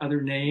other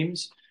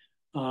names.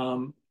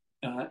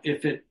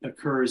 If it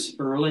occurs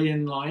early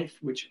in life,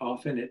 which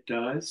often it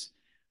does,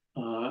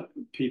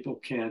 people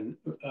can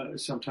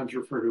sometimes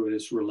refer to it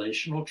as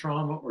relational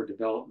trauma or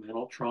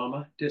developmental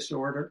trauma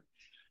disorder.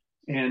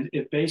 And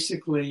it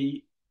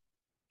basically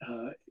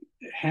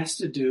has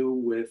to do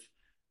with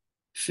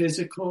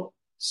physical,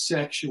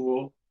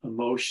 sexual,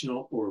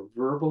 emotional, or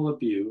verbal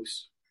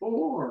abuse,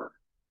 or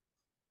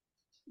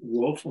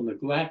willful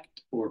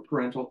neglect or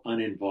parental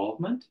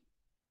uninvolvement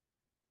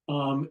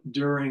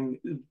during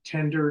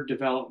tender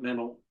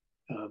developmental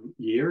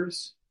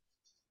years.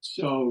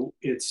 So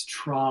it's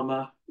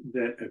trauma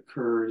that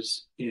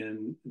occurs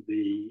in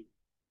the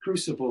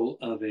crucible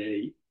of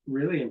a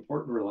really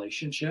important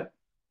relationship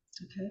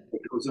Okay.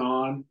 that goes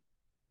on,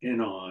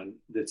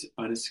 that's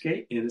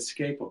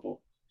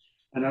inescapable.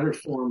 Another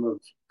form of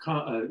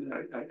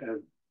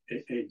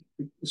a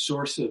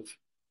source of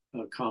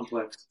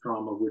complex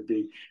trauma would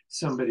be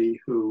somebody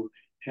who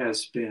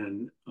has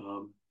been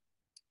uh,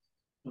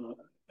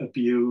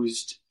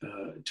 abused,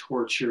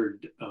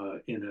 tortured,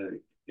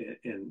 in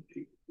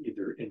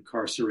either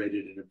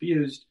incarcerated and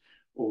abused,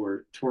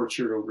 or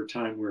tortured over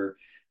time, where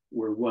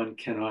one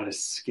cannot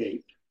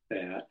escape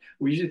that.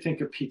 We usually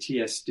think of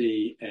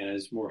PTSD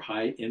as more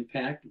high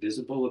impact,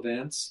 visible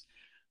events.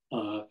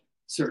 Uh,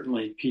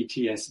 Certainly,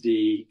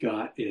 PTSD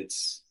got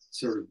its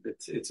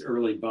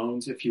early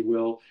bones, if you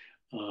will,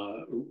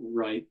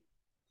 right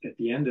at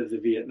the end of the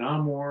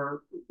Vietnam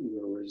War,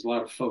 there was a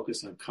lot of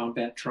focus on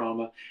combat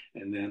trauma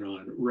and then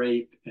on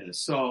rape and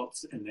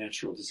assaults and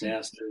natural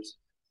disasters,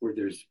 where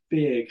there's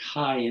big,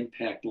 high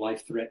impact,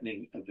 life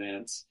threatening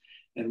events.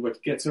 And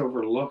what gets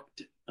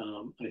overlooked,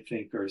 I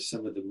think, are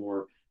some of the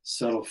more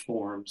subtle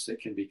forms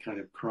that can be kind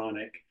of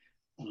chronic.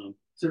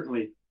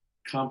 Certainly,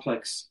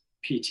 complex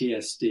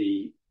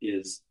PTSD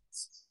is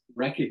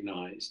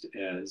recognized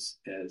um,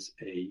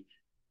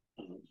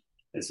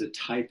 as a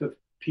type of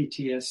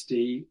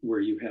PTSD where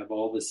you have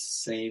all the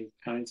same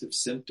kinds of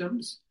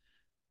symptoms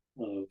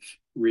of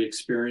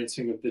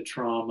re-experiencing of the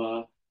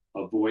trauma,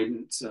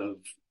 avoidance of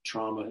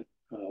trauma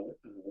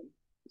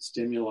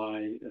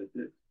stimuli,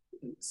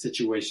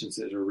 situations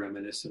that are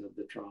reminiscent of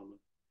the trauma.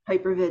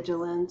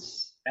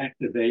 Hypervigilance.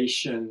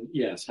 Activation,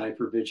 yes,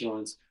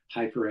 hypervigilance,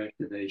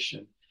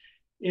 hyperactivation.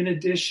 In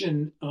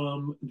addition,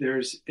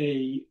 there's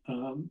a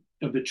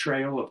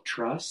betrayal of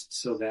trust,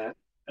 so that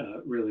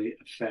really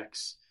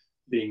affects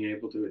being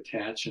able to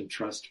attach and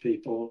trust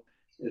people.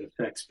 It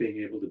affects being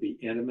able to be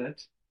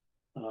intimate.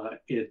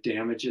 It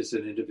damages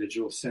an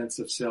individual's sense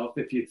of self.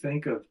 If you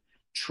think of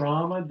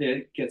trauma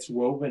that gets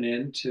woven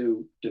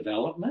into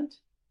development,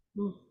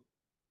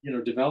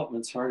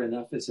 development's hard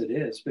enough as it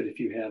is, but if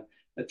you have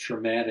a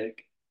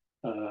traumatic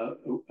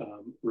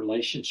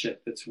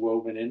relationship that's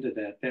woven into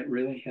that, that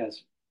really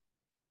has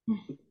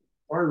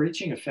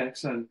far-reaching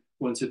effects on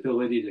one's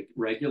ability to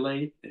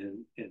regulate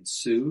and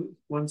soothe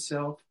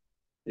oneself.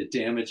 It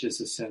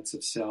damages a sense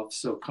of self.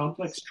 So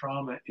complex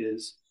trauma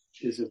is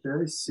a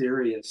very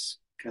serious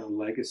kind of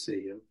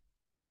legacy of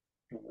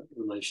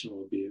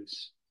relational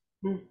abuse.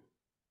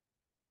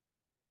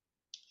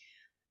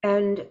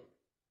 And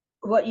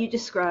what you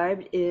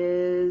described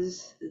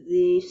is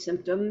the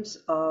symptoms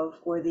of,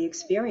 or the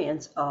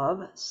experience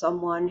of,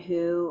 someone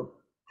who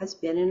has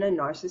been in a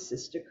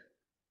narcissistically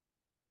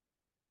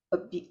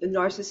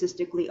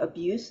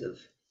abusive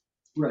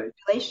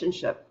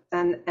relationship.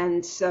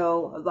 And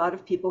so a lot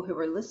of people who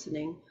are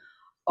listening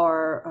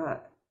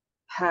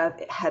have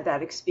had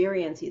that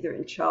experience either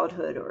in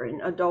childhood or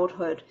in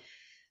adulthood.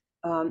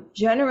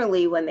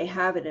 Generally, when they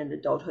have it in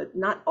adulthood,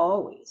 not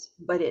always,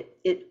 but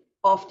it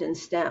often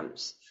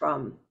stems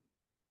from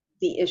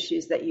the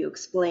issues that you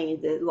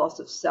explained, the loss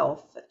of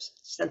self,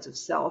 sense of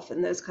self,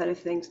 and those kind of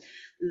things,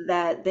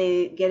 that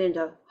they get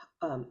into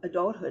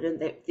adulthood and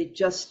they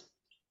just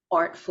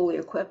aren't fully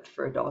equipped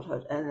for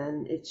adulthood. And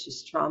then it's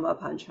just trauma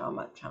upon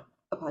trauma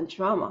upon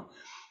trauma,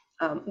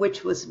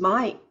 which was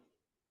my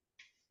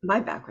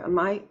background,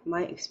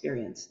 my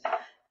experience.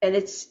 And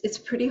it's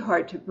pretty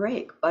hard to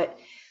break, but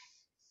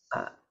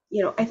I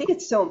think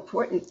it's so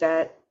important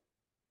that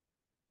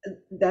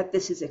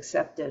this is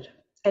accepted.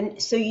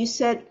 And so you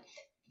said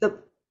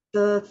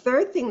the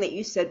third thing that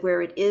you said,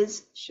 where it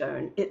is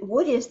shown,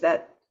 what is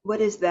that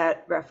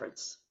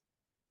reference?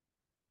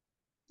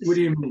 What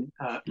do you mean?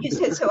 You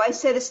said, so I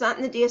said it's not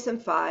in the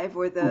DSM-5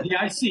 or the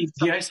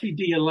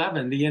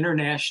ICD-11, the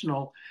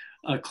International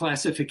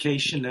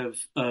Classification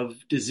of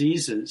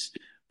Diseases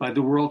by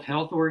the World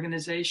Health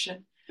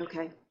Organization.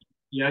 Okay.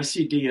 The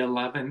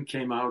ICD-11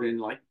 came out in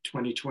like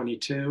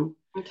 2022.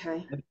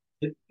 Okay.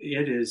 It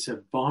is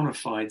a bona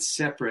fide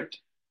separate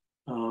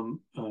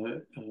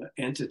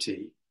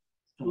entity.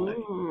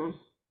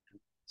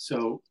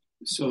 So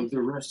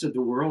the rest of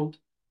the world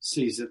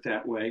sees it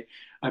that way.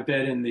 I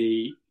bet in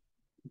the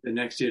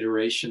next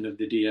iteration of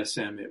the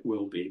DSM it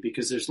will be,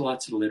 because there's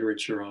lots of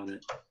literature on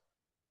it.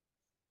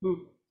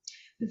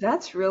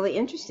 That's really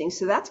interesting.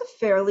 So that's a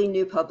fairly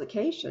new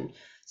publication.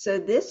 So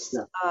this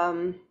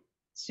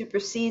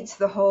supersedes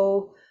the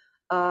whole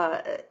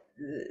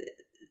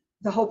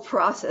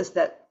process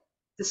that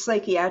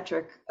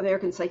the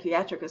American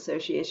Psychiatric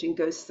Association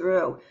goes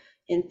through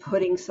in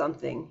putting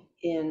something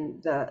in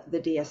the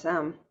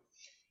DSM.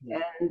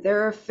 And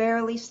they're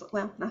very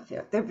slow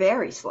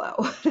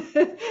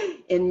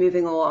in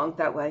moving along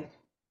that way.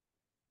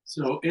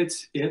 So it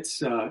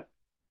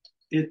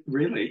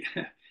really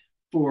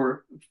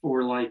for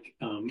like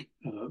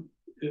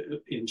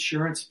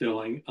insurance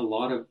billing, a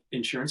lot of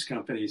insurance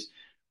companies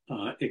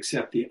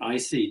accept the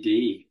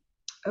ICD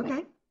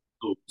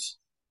codes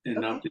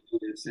and not the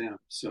DSM.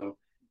 So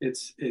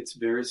it's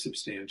very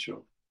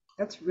substantial.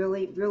 That's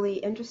really, really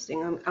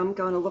interesting. I'm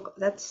going to look.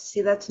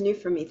 That's new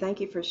for me.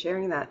 Thank you for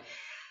sharing that.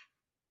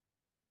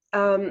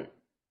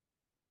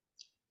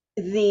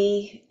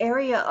 The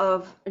area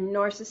of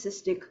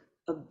narcissistic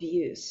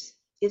abuse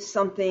is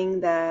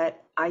something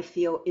that I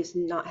feel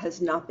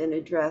has not been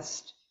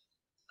addressed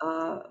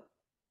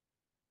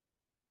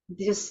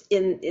just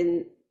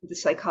in the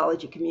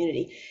psychology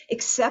community,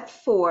 except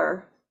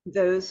for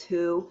those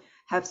who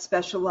have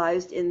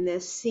specialized in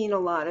this, seen a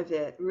lot of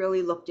it,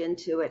 really looked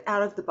into it,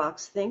 out of the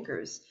box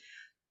thinkers.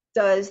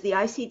 Does the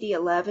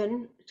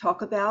ICD-11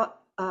 talk about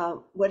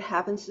what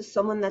happens to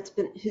someone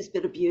who's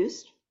been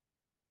abused?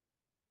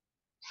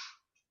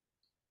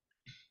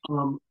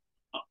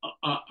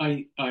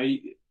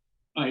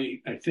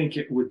 I think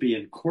it would be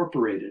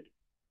incorporated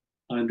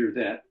under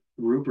that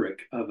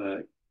rubric of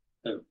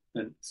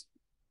an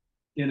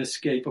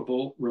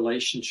inescapable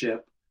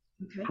relationship,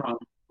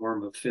 chronic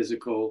form of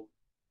physical,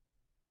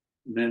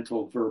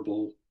 mental,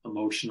 verbal,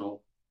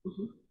 emotional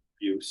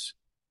abuse.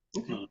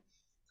 Okay.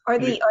 Are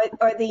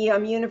the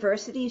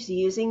universities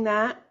using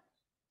that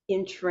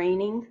in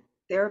training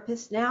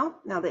therapists now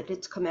that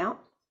it's come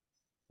out?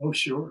 Oh,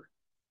 sure.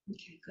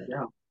 Okay, good.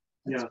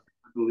 Yeah,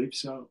 I believe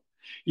so.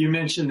 You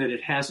mentioned that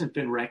it hasn't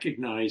been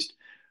recognized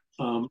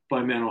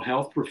by mental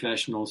health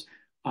professionals.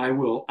 I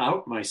will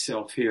out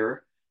myself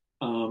here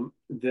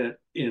that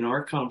in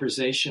our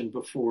conversation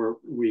before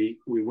we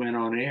went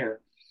on air,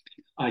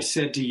 I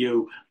said to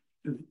you,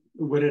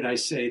 what did I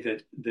say?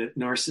 That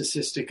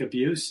narcissistic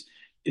abuse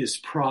is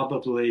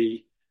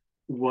probably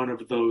one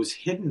of those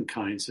hidden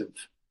kinds of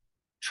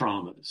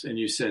traumas. And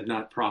you said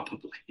not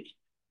probably.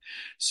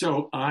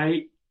 So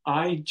I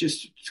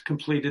just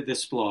completed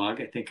this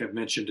blog. I think I've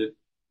mentioned it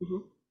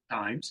Mhm.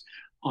 times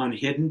on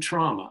hidden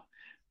trauma.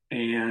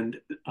 And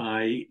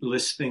I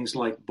list things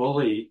like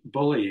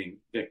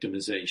bullying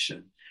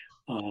victimization,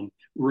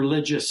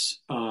 religious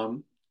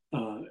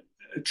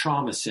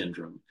trauma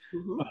syndrome,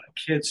 Mhm.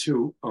 kids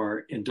who are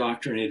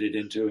indoctrinated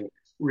into a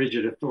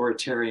rigid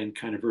authoritarian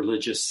kind of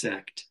religious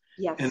sect,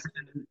 and Yes.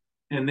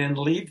 and then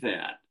leave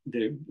that.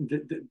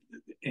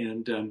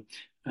 And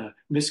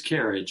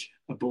miscarriage,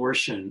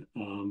 abortion,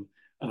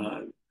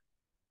 uh,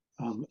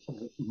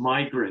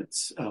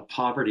 migrants,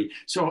 poverty.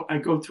 So I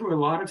go through a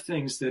lot of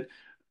things that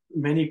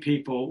many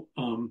people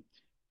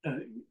uh,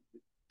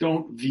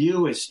 don't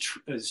view as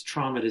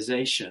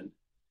traumatization.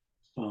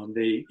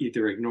 They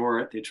either ignore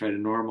it, they try to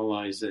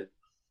normalize it,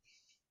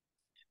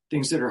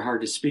 things that are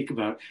hard to speak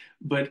about.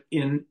 But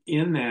in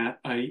that,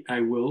 I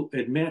will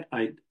admit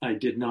I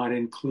did not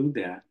include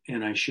that,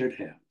 and I should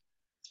have.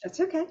 That's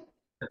okay.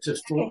 Okay.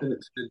 It's an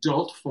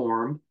adult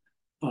form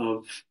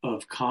of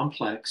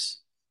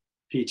complex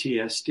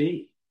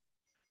PTSD,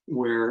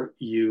 where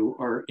you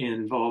are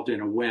involved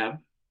in a web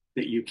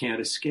that you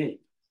can't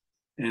escape.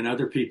 And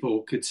other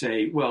people could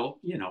say, well,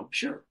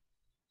 sure,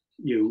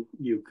 you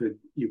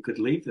could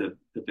leave the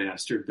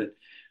bastard, but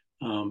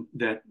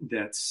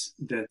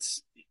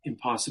that's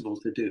impossible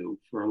to do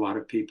for a lot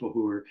of people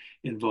who are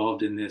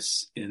involved in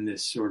this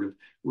sort of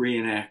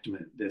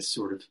reenactment, this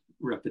sort of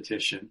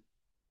repetition.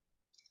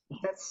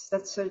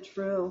 That's so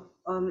true.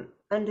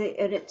 And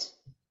it's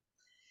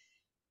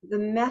the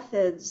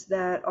methods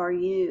that are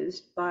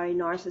used by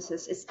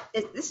narcissists.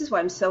 This is why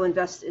I'm so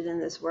invested in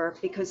this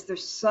work, because they're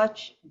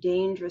such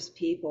dangerous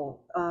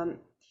people.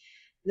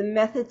 The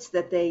methods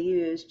that they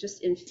use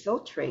just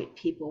infiltrate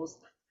people's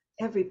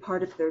every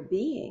part of their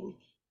being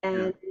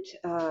Yeah.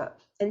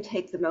 and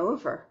take them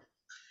over.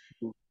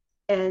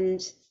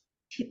 And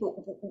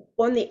people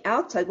on the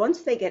outside,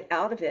 once they get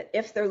out of it,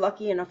 if they're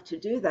lucky enough to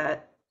do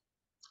that,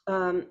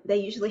 they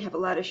usually have a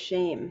lot of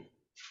shame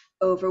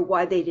over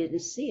why they didn't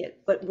see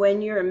it. But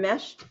when you're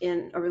enmeshed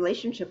in a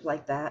relationship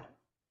like that,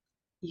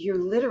 you're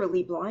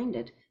literally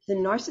blinded. The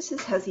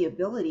narcissist has the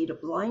ability to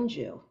blind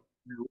you.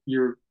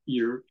 You're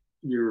you're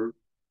you're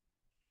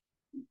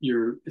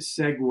you're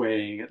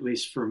segueing, at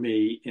least for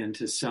me,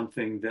 into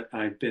something that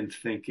I've been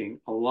thinking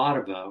a lot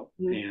about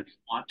Mm. and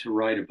want to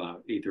write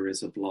about, either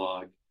as a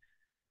blog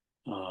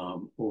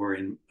or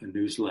in a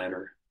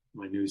newsletter,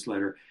 my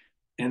newsletter,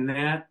 and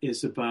that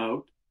is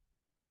about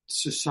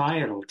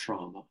societal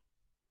trauma.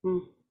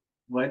 Mm.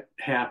 What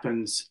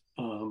happens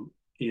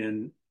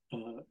in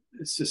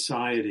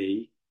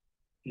society,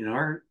 in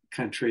our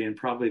country, and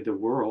probably the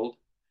world,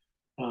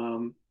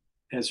 um,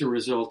 as a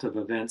result of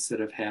events that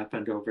have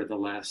happened over the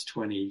last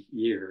 20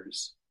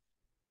 years.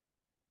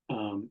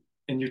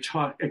 And you're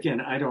taught again.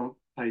 I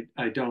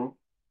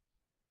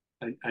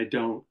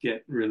don't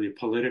get really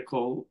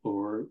political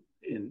or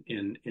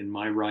in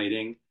my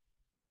writing.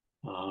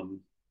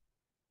 Um,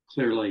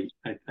 Clearly,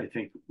 I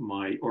think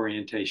my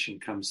orientation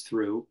comes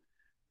through.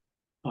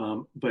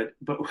 But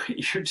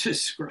what you're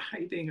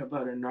describing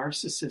about a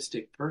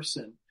narcissistic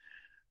person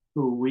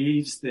who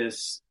weaves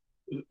this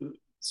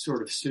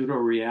sort of pseudo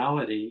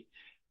reality,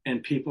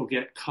 and people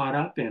get caught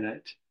up in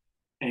it,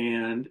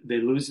 and they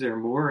lose their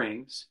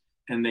moorings,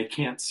 and they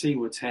can't see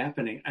what's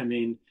happening. I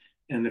mean,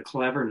 and the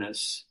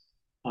cleverness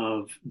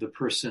of the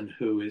person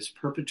who is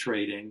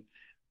perpetrating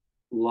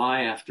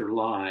lie after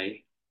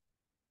lie.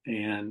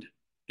 And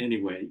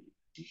anyway,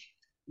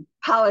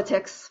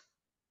 Politics,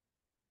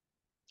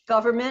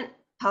 government,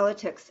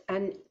 politics,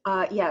 and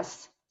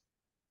yes,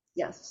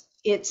 yes,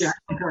 yeah,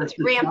 it's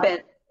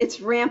rampant. It's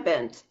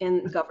rampant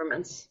in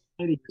governments.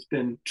 society has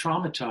been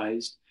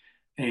traumatized,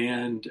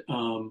 and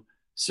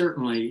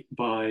certainly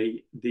by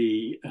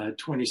the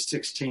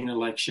 2016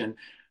 election,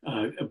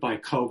 by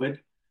COVID,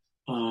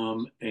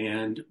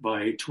 and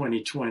by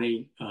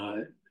 2020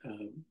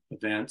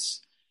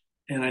 events.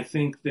 And I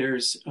think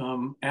there's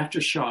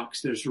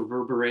aftershocks, there's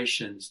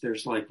reverberations,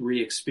 there's like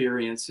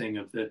re-experiencing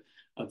of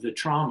the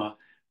trauma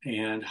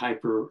and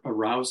hyper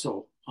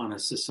arousal on a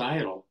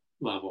societal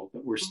level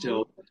that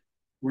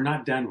we're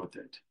not done with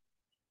it.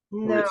 Or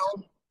No,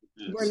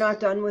 we're it's not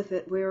done with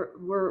it. We're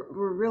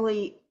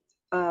really,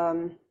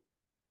 um,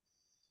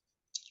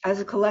 as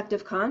a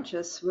collective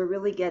conscious, we're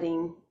really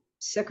getting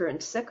sicker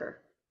and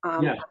sicker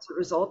yeah, as a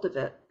result of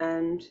it,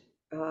 and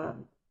uh,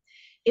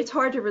 it's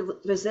hard to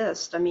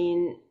resist. I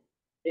mean,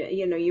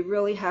 you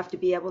really have to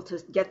be able to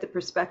get the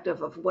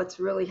perspective of what's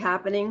really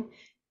happening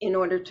in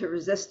order to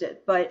resist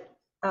it. But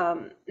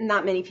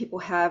not many people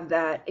have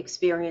that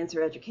experience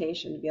or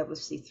education to be able to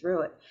see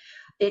through it.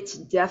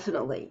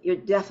 You're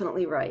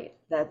definitely right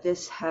that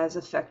this has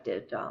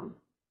affected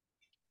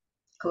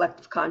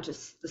collective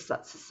conscious, the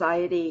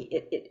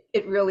society.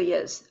 It really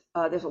is.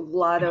 There's a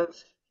lot of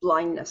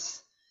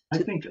blindness I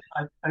to. think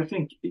I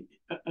think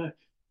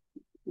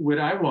what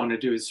I want to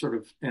do is sort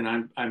of,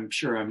 and I'm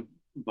sure I'm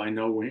by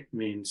no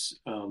means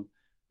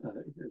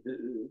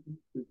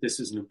this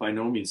is by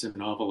no means a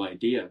novel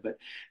idea, but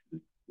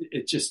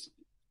it's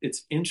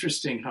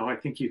interesting how I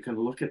think you can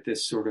look at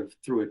this sort of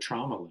through a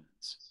trauma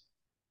lens.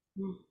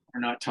 Mm. We're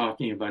not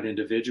talking about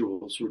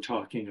individuals. We're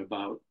talking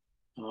about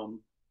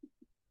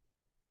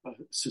a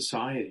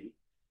society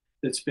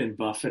that's been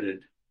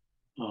buffeted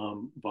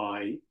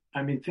by,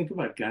 I mean, think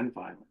about gun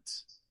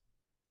violence.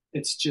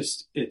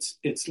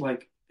 It's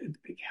like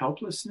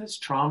helplessness,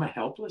 trauma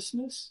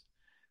helplessness,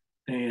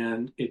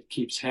 and it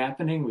keeps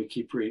happening. We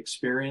keep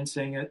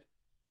re-experiencing it.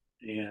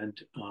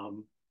 And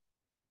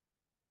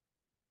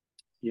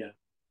yeah.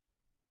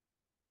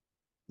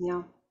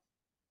 Yeah.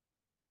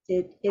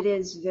 It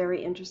is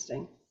very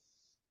interesting.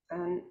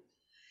 And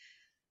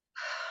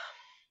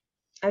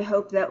I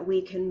hope that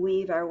we can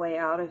weave our way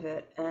out of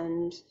it.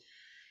 And,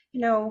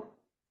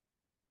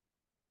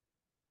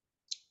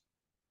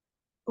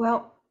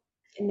 well,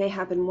 it may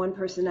happen one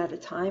person at a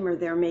time, or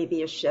there may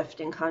be a shift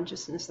in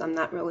consciousness. I'm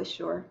not really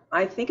sure.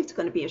 I think it's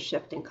going to be a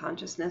shift in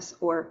consciousness,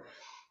 or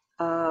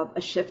a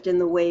shift in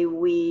the way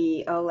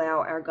we allow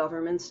our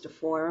governments to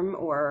form,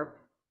 or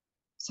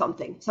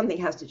something.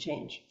 Something has to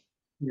change.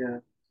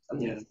 Yeah.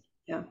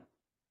 Yeah.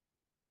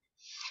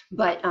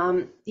 But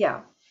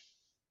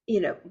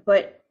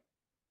but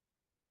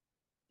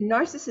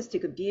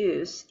narcissistic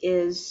abuse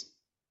it's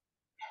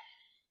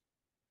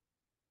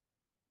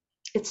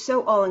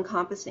so all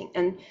encompassing.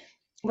 And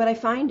what I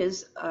find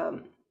is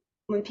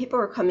when people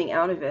are coming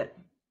out of it,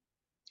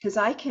 because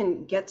I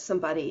can get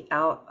somebody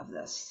out of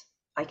this,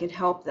 I can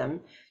help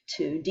them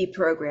to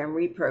deprogram,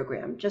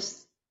 reprogram,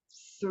 just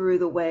through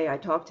the way I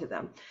talk to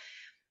them.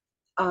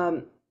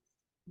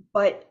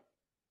 But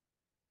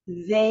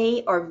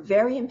they are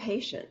very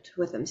impatient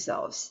with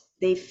themselves.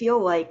 They feel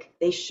like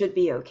they should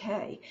be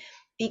okay,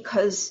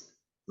 because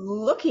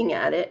looking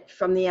at it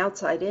from the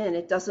outside in,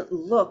 it doesn't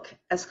look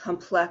as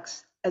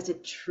complex as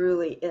it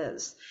truly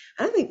is.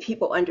 I don't think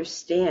people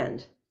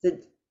understand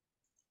the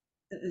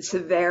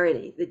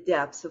severity, the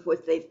depths of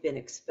what they've been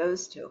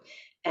exposed to,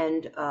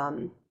 and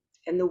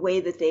the way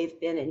that they've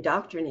been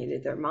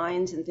indoctrinated, their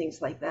minds and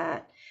things like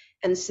that.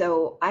 And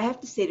so I have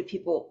to say to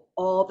people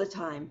all the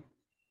time,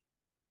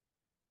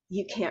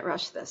 you can't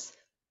rush this.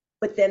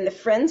 But then the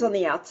friends on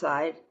the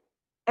outside,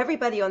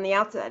 everybody on the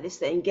outside is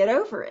saying, get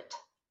over it.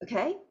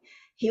 Okay?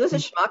 He was a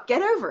schmuck,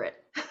 get over it.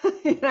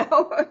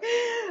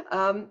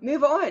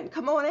 Move on,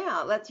 come on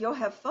out, you'll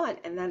have fun.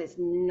 And that is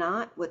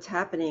not what's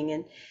happening.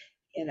 And,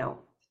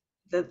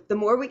 the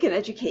more we can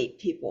educate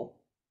people,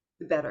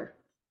 the better,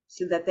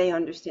 so that they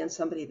understand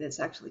somebody that's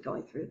actually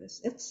going through this.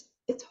 It's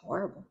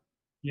horrible.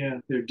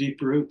 Yeah, they're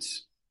deep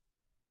roots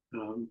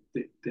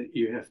that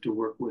you have to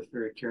work with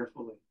very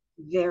carefully.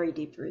 Very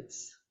deep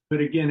roots.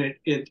 But again,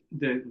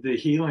 the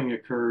healing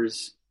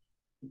occurs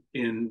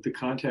in the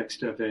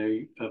context of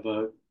a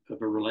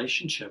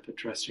relationship, a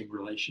trusting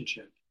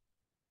relationship.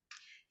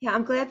 Yeah,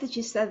 I'm glad that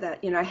you said that.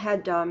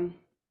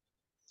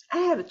 I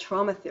had a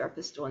trauma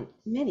therapist on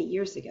many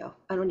years ago.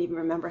 I don't even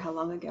remember how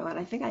long ago, and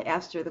I think I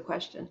asked her the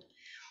question,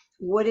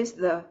 what is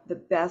the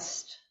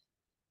best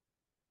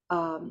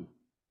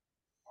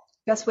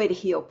way to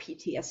heal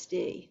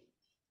PTSD?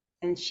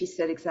 And she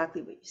said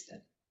exactly what you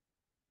said.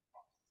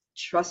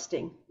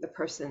 Trusting the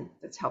person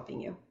that's helping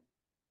you.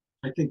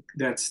 I think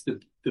that's the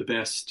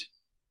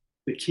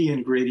key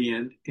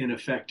ingredient in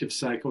effective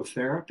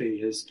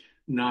psychotherapy is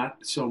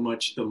not so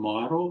much the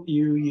model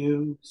you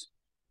use,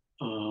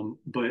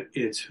 but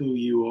it's who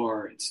you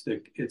are. It's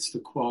the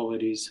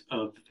qualities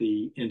of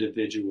the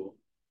individual,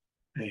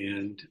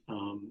 and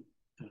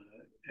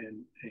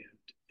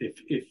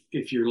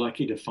if you're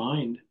lucky to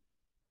find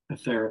a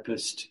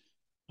therapist,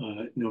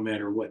 no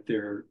matter what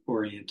their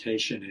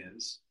orientation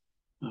is,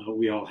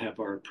 we all have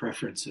our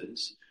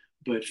preferences,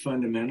 but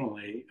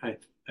fundamentally, I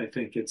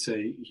think it's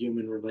a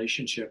human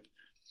relationship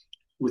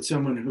with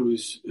someone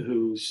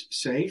who's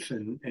safe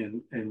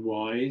and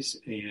wise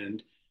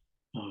and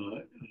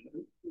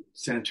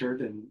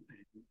centered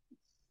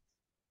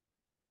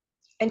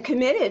and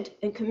committed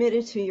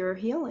to your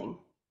healing.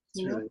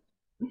 Right.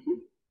 Mm-hmm.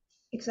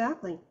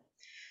 Exactly.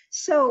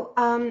 So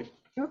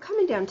we're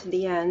coming down to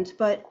the end,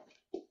 but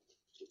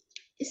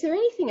is there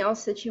anything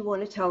else that you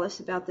want to tell us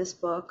about this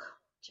book,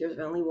 Tears of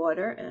Only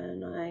Water?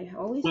 And I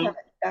always have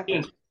it back.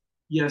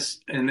 Yes,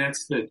 and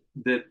that's that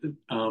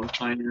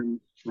I'm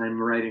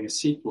writing a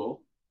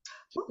sequel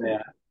to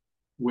that,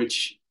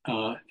 which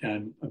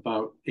I'm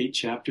about 8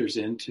 chapters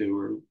into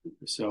or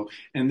so.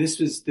 And this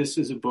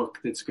is a book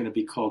that's going to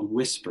be called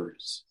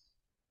Whispers.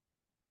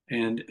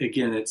 And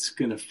again, it's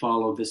going to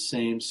follow the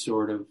same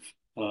sort of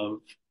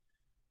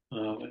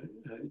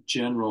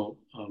general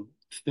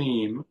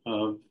theme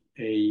of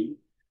a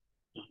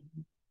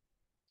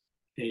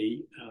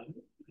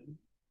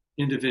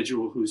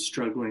individual who's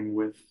struggling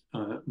with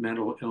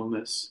mental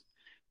illness.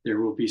 There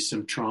will be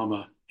some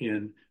trauma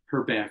in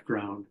her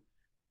background,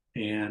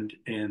 and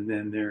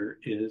then there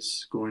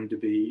is going to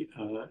be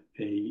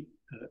a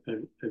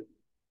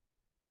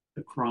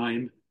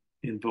crime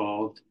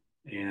involved,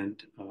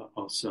 and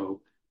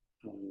also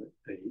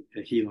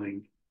a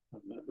healing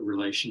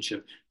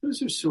relationship.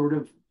 Those are sort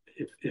of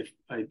if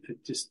I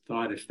just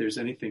thought if there's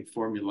anything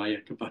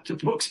formulaic about the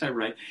books I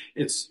write,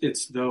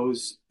 it's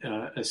those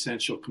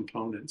essential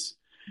components.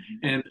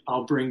 Mm-hmm. And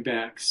I'll bring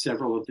back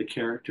several of the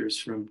characters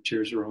from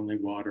Tears Are Only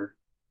Water.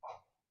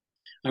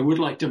 I would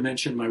like to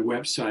mention my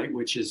website,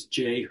 which is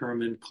J.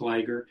 Herman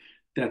Kleiger.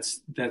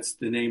 That's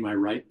the name I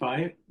write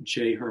by,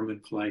 J.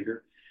 Herman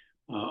Kleiger.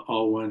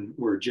 All one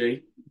word,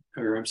 I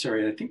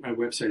think my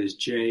website is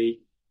J,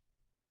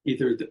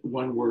 either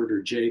one word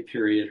or J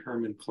period,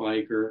 Herman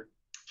Kleiger.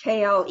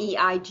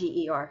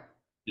 Kleiger.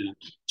 Yeah,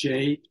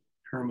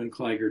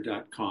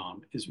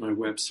 jhermankleiger.com is my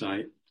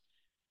website.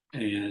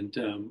 And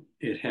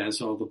it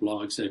has all the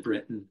blogs I've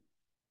written.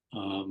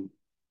 I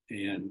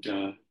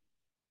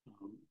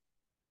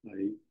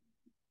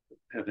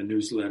have a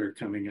newsletter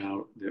coming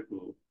out that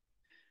will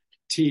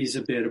tease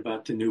a bit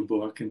about the new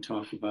book and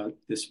talk about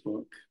this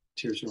book.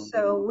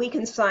 So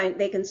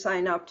they can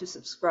sign up to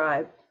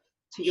subscribe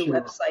to your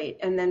website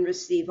and then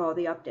receive all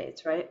the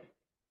updates, right?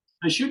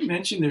 I should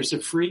mention there's a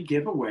free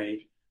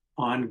giveaway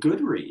on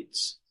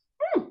Goodreads.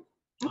 Okay.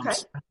 I'm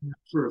signing up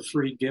for a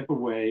free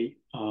giveaway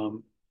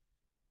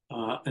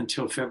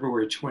until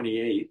February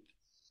 28th.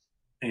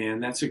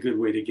 And that's a good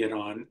way to get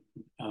on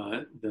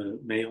the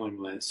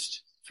mailing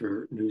list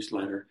for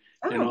newsletter.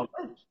 And I'll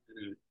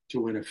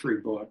to win a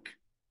free book.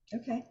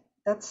 Okay.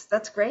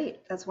 That's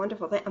great. That's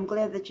wonderful. I'm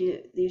glad that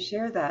you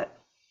share that.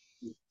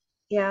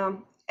 Yeah.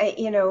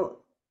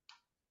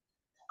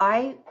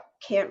 I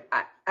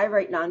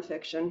write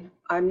nonfiction.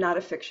 I'm not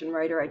a fiction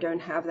writer. I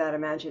don't have that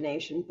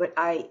imagination, but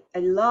I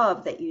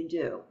love that you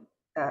do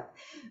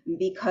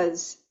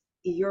because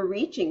you're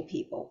reaching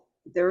people.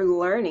 They're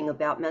learning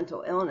about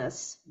mental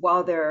illness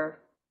while they're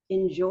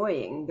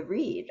enjoying the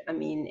read. I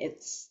mean,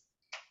 it's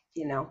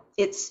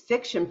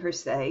fiction per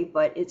se,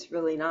 but it's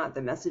really not.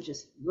 The message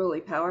is really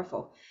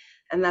powerful.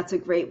 And that's a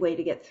great way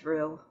to get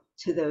through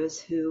to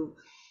those who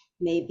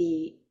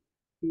maybe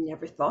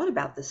never thought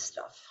about this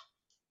stuff.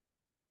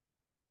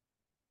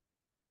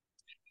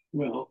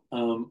 Well,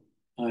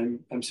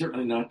 I'm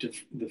certainly not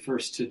the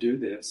first to do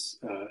this.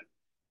 I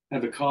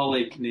have a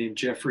colleague named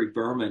Jeffrey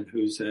Berman,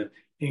 who's an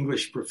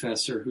English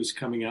professor who's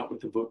coming out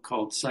with a book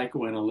called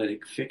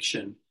Psychoanalytic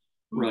Fiction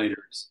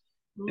Writers.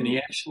 Mm-hmm. And he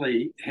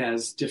actually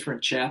has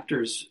different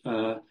chapters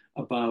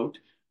about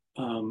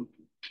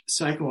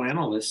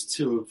psychoanalysts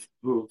who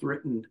have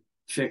written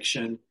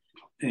fiction,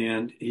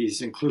 and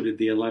he's included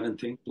the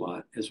 11th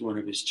Inkblot as one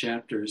of his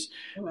chapters.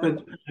 Oh, wow.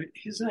 But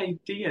his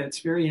idea, it's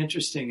very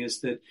interesting,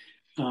 is that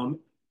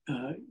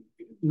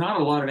not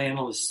a lot of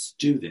analysts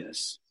do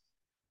this,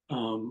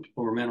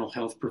 or mental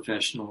health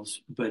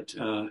professionals, but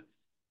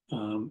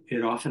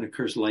it often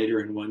occurs later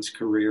in one's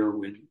career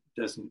when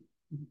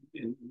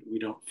we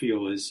don't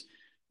feel as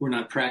we're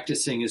not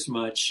practicing as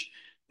much.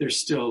 There's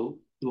still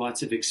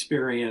lots of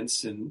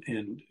experience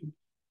and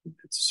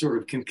sort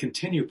of can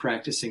continue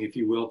practicing, if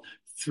you will,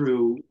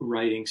 through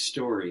writing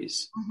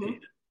stories. Mm-hmm.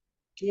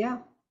 Yeah.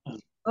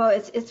 Well,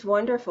 it's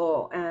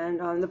wonderful,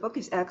 and the book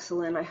is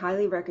excellent. I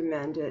highly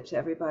recommend it to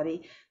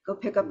everybody. Go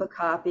pick up a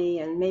copy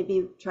and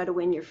maybe try to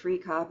win your free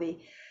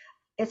copy.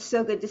 It's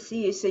so good to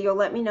see you. So you'll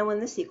let me know when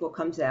the sequel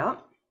comes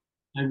out.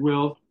 I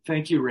will.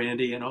 Thank you,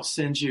 Randy, and I'll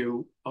send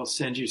you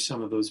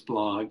some of those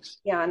blogs.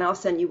 Yeah, and I'll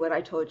send you what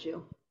I told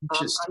you.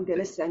 I'm going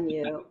to send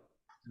you.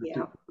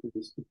 Yeah.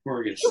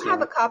 You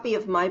have a copy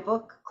of my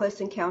book, Close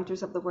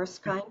Encounters of the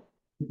Worst Kind?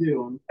 I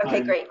do.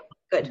 Okay, great.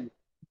 Good.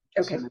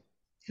 Okay.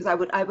 Because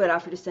I would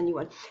offer to send you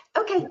one.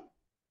 Okay.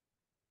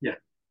 Yeah.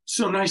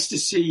 So nice to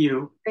see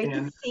you. Great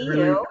to see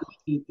you.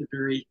 It's a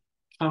very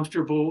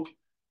comfortable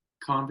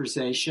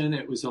conversation.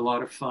 It was a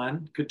lot of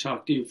fun. Could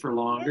talk to you for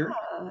longer.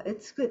 Yeah,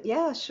 it's good.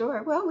 Yeah,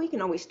 sure. Well, we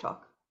can always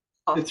talk.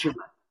 That's right.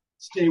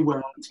 Stay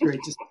well. It's great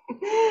to see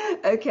you.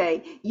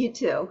 Okay. You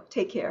too.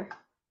 Take care.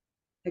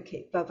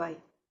 Okay. Bye-bye.